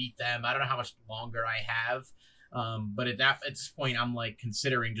brothers and beat them. I don't know how much longer I have, but at this point I'm like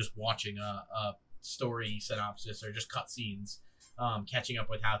considering just watching a story synopsis or just cutscenes, catching up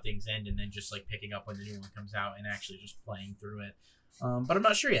with how things end, and then just like picking up when the new one comes out and actually just playing through it. But I'm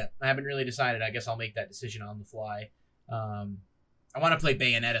not sure yet. I haven't really decided. I guess I'll make that decision on the fly. I want to play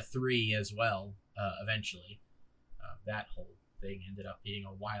Bayonetta 3 as well, eventually. That whole thing ended up being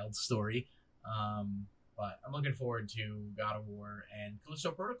a wild story. But I'm looking forward to God of War and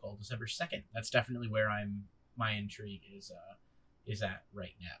Callisto Protocol December 2nd. That's definitely where my intrigue is at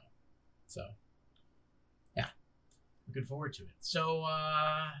right now. So yeah, looking forward to it. So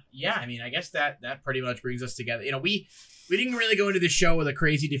yeah, I mean, I guess that pretty much brings us together. You know, we didn't really go into the show with a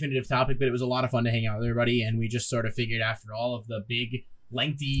crazy definitive topic, but it was a lot of fun to hang out with everybody, and we just sort of figured after all of the big,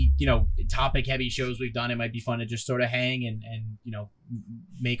 lengthy, you know, topic heavy shows we've done, it might be fun to just sort of hang and you know,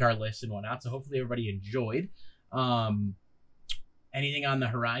 make our list and whatnot. So hopefully everybody enjoyed. Anything on the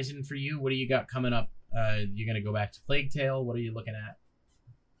horizon for you? What do you got coming up? You're gonna go back to Plague Tale. What are you looking at?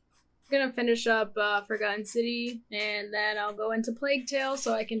 Gonna finish up Forgotten City, and then I'll go into Plague Tale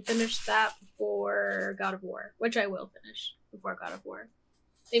so I can finish that before God of War, which I will finish before God of War.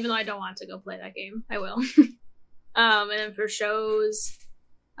 Even though I don't want to go play that game, I will. And then for shows,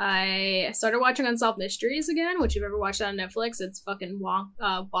 I started watching Unsolved Mysteries again, which if you've ever watched on Netflix, it's fucking wild.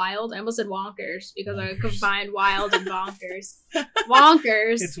 I almost said wonkers because I combined wild and bonkers.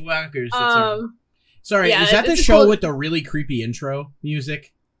 Wonkers. It's wonkers. Sorry, yeah, is that the show with the really creepy intro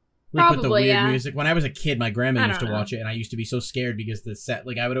music? Like probably, with the weird music. When I was a kid, my grandma used to watch it, and I used to be so scared because the set,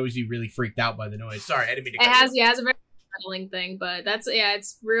 like, I would always be really freaked out by the noise. Sorry, I didn't mean to. It has a very unsettling thing, but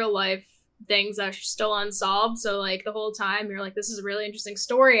it's real life things that are still unsolved. So like the whole time you're like, this is a really interesting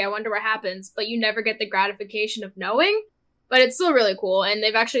story. I wonder what happens, but you never get the gratification of knowing. But it's still really cool, and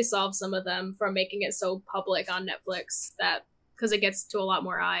they've actually solved some of them from making it so public on Netflix that because it gets to a lot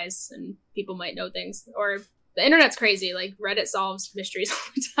more eyes and people might know things or. The internet's crazy. Like Reddit solves mysteries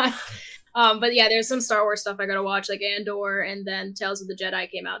all the time. But yeah, there's some Star Wars stuff I gotta watch, like Andor, and then Tales of the Jedi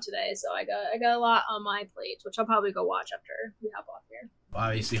came out today, so I got a lot on my plate, which I'll probably go watch after we hop off here.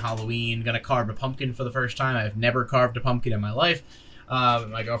 Obviously, Halloween. Gonna carve a pumpkin for the first time. I've never carved a pumpkin in my life.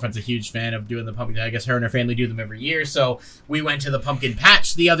 My girlfriend's a huge fan of doing the pumpkin. I guess her and her family do them every year. So we went to the pumpkin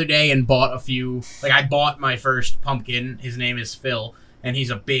patch the other day and bought a few. Like I bought my first pumpkin. His name is Phil. And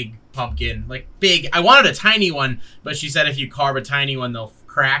he's a big pumpkin, like big. I wanted a tiny one, but she said if you carve a tiny one, they'll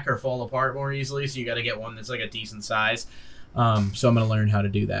crack or fall apart more easily. So you got to get one that's like a decent size. So I'm gonna learn how to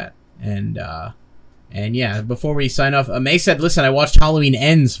do that. And yeah, before we sign off, May said, "Listen, I watched Halloween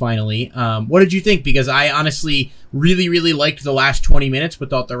Ends finally. What did you think? Because I honestly really, really liked the last 20 minutes,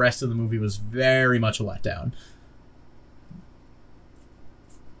 but thought the rest of the movie was very much a letdown."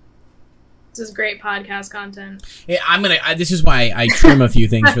 This is great podcast content. Yeah, this is why I trim a few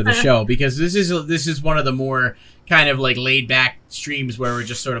things for the show, because this is one of the more kind of like laid back streams where we're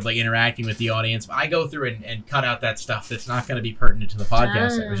just sort of like interacting with the audience. I go through and cut out that stuff that's not going to be pertinent to the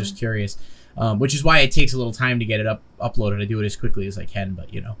podcast. I was just curious, which is why it takes a little time to get it uploaded. I do it as quickly as I can,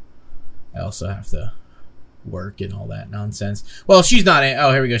 but you know, I also have to work and all that nonsense. Well, she's not.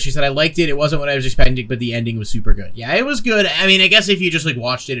 Oh, here we go. She said, I liked it. It wasn't what I was expecting, but the ending was super good. Yeah, it was good. I mean, I guess if you just like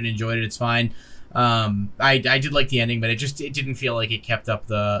watched it and enjoyed it, it's fine. I did like the ending, but it didn't feel like it kept up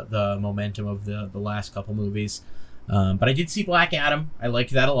the momentum of the last couple movies. But I did see Black Adam. I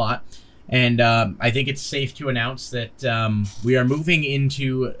liked that a lot. And I think it's safe to announce that we are moving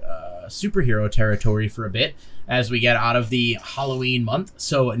into superhero territory for a bit as we get out of the Halloween month.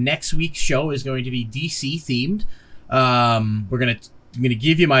 So next week's show is going to be DC themed. I'm going to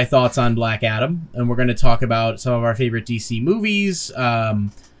give you my thoughts on Black Adam, and we're going to talk about some of our favorite DC movies,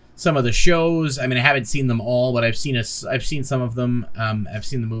 some of the shows. I mean, I haven't seen them all, but I've seen some of them. I've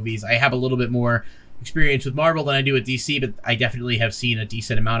seen the movies. I have a little bit more experience with Marvel than I do with DC, but I definitely have seen a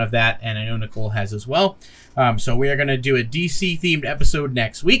decent amount of that, and I know Nicole has as well. So we are going to do a DC-themed episode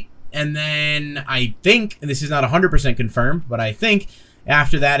next week, and then I think, and this is not 100% confirmed, but I think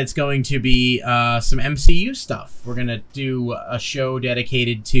after that it's going to be some MCU stuff. We're going to do a show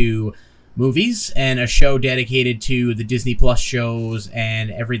dedicated to movies and a show dedicated to the Disney Plus shows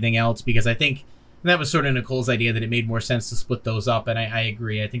and everything else, because I think that was sort of Nicole's idea that it made more sense to split those up, and I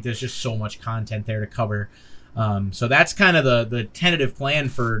agree. I think there's just so much content there to cover. So that's kind of the tentative plan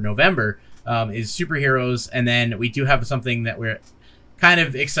for November, is superheroes, and then we do have something that we're kind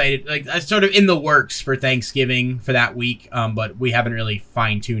of excited, like sort of in the works for Thanksgiving for that week, but we haven't really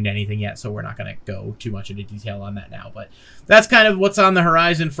fine-tuned anything yet, so we're not going to go too much into detail on that now. But that's kind of what's on the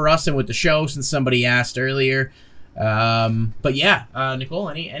horizon for us and with the show, since somebody asked earlier. But yeah, Nicole,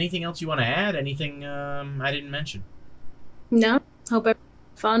 anything else you want to add? Anything I didn't mention? No. Hope a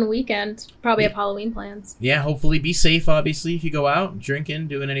fun weekend. Probably have Halloween plans. Yeah, hopefully be safe, obviously, if you go out drinking,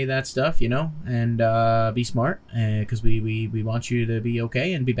 doing any of that stuff, you know, and be smart, because we want you to be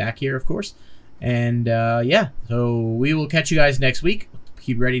okay and be back here, of course. And yeah, so we will catch you guys next week.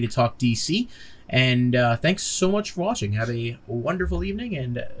 Keep ready to talk DC. And thanks so much for watching. Have a wonderful evening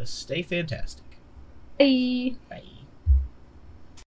and stay fantastic. Bye. Bye.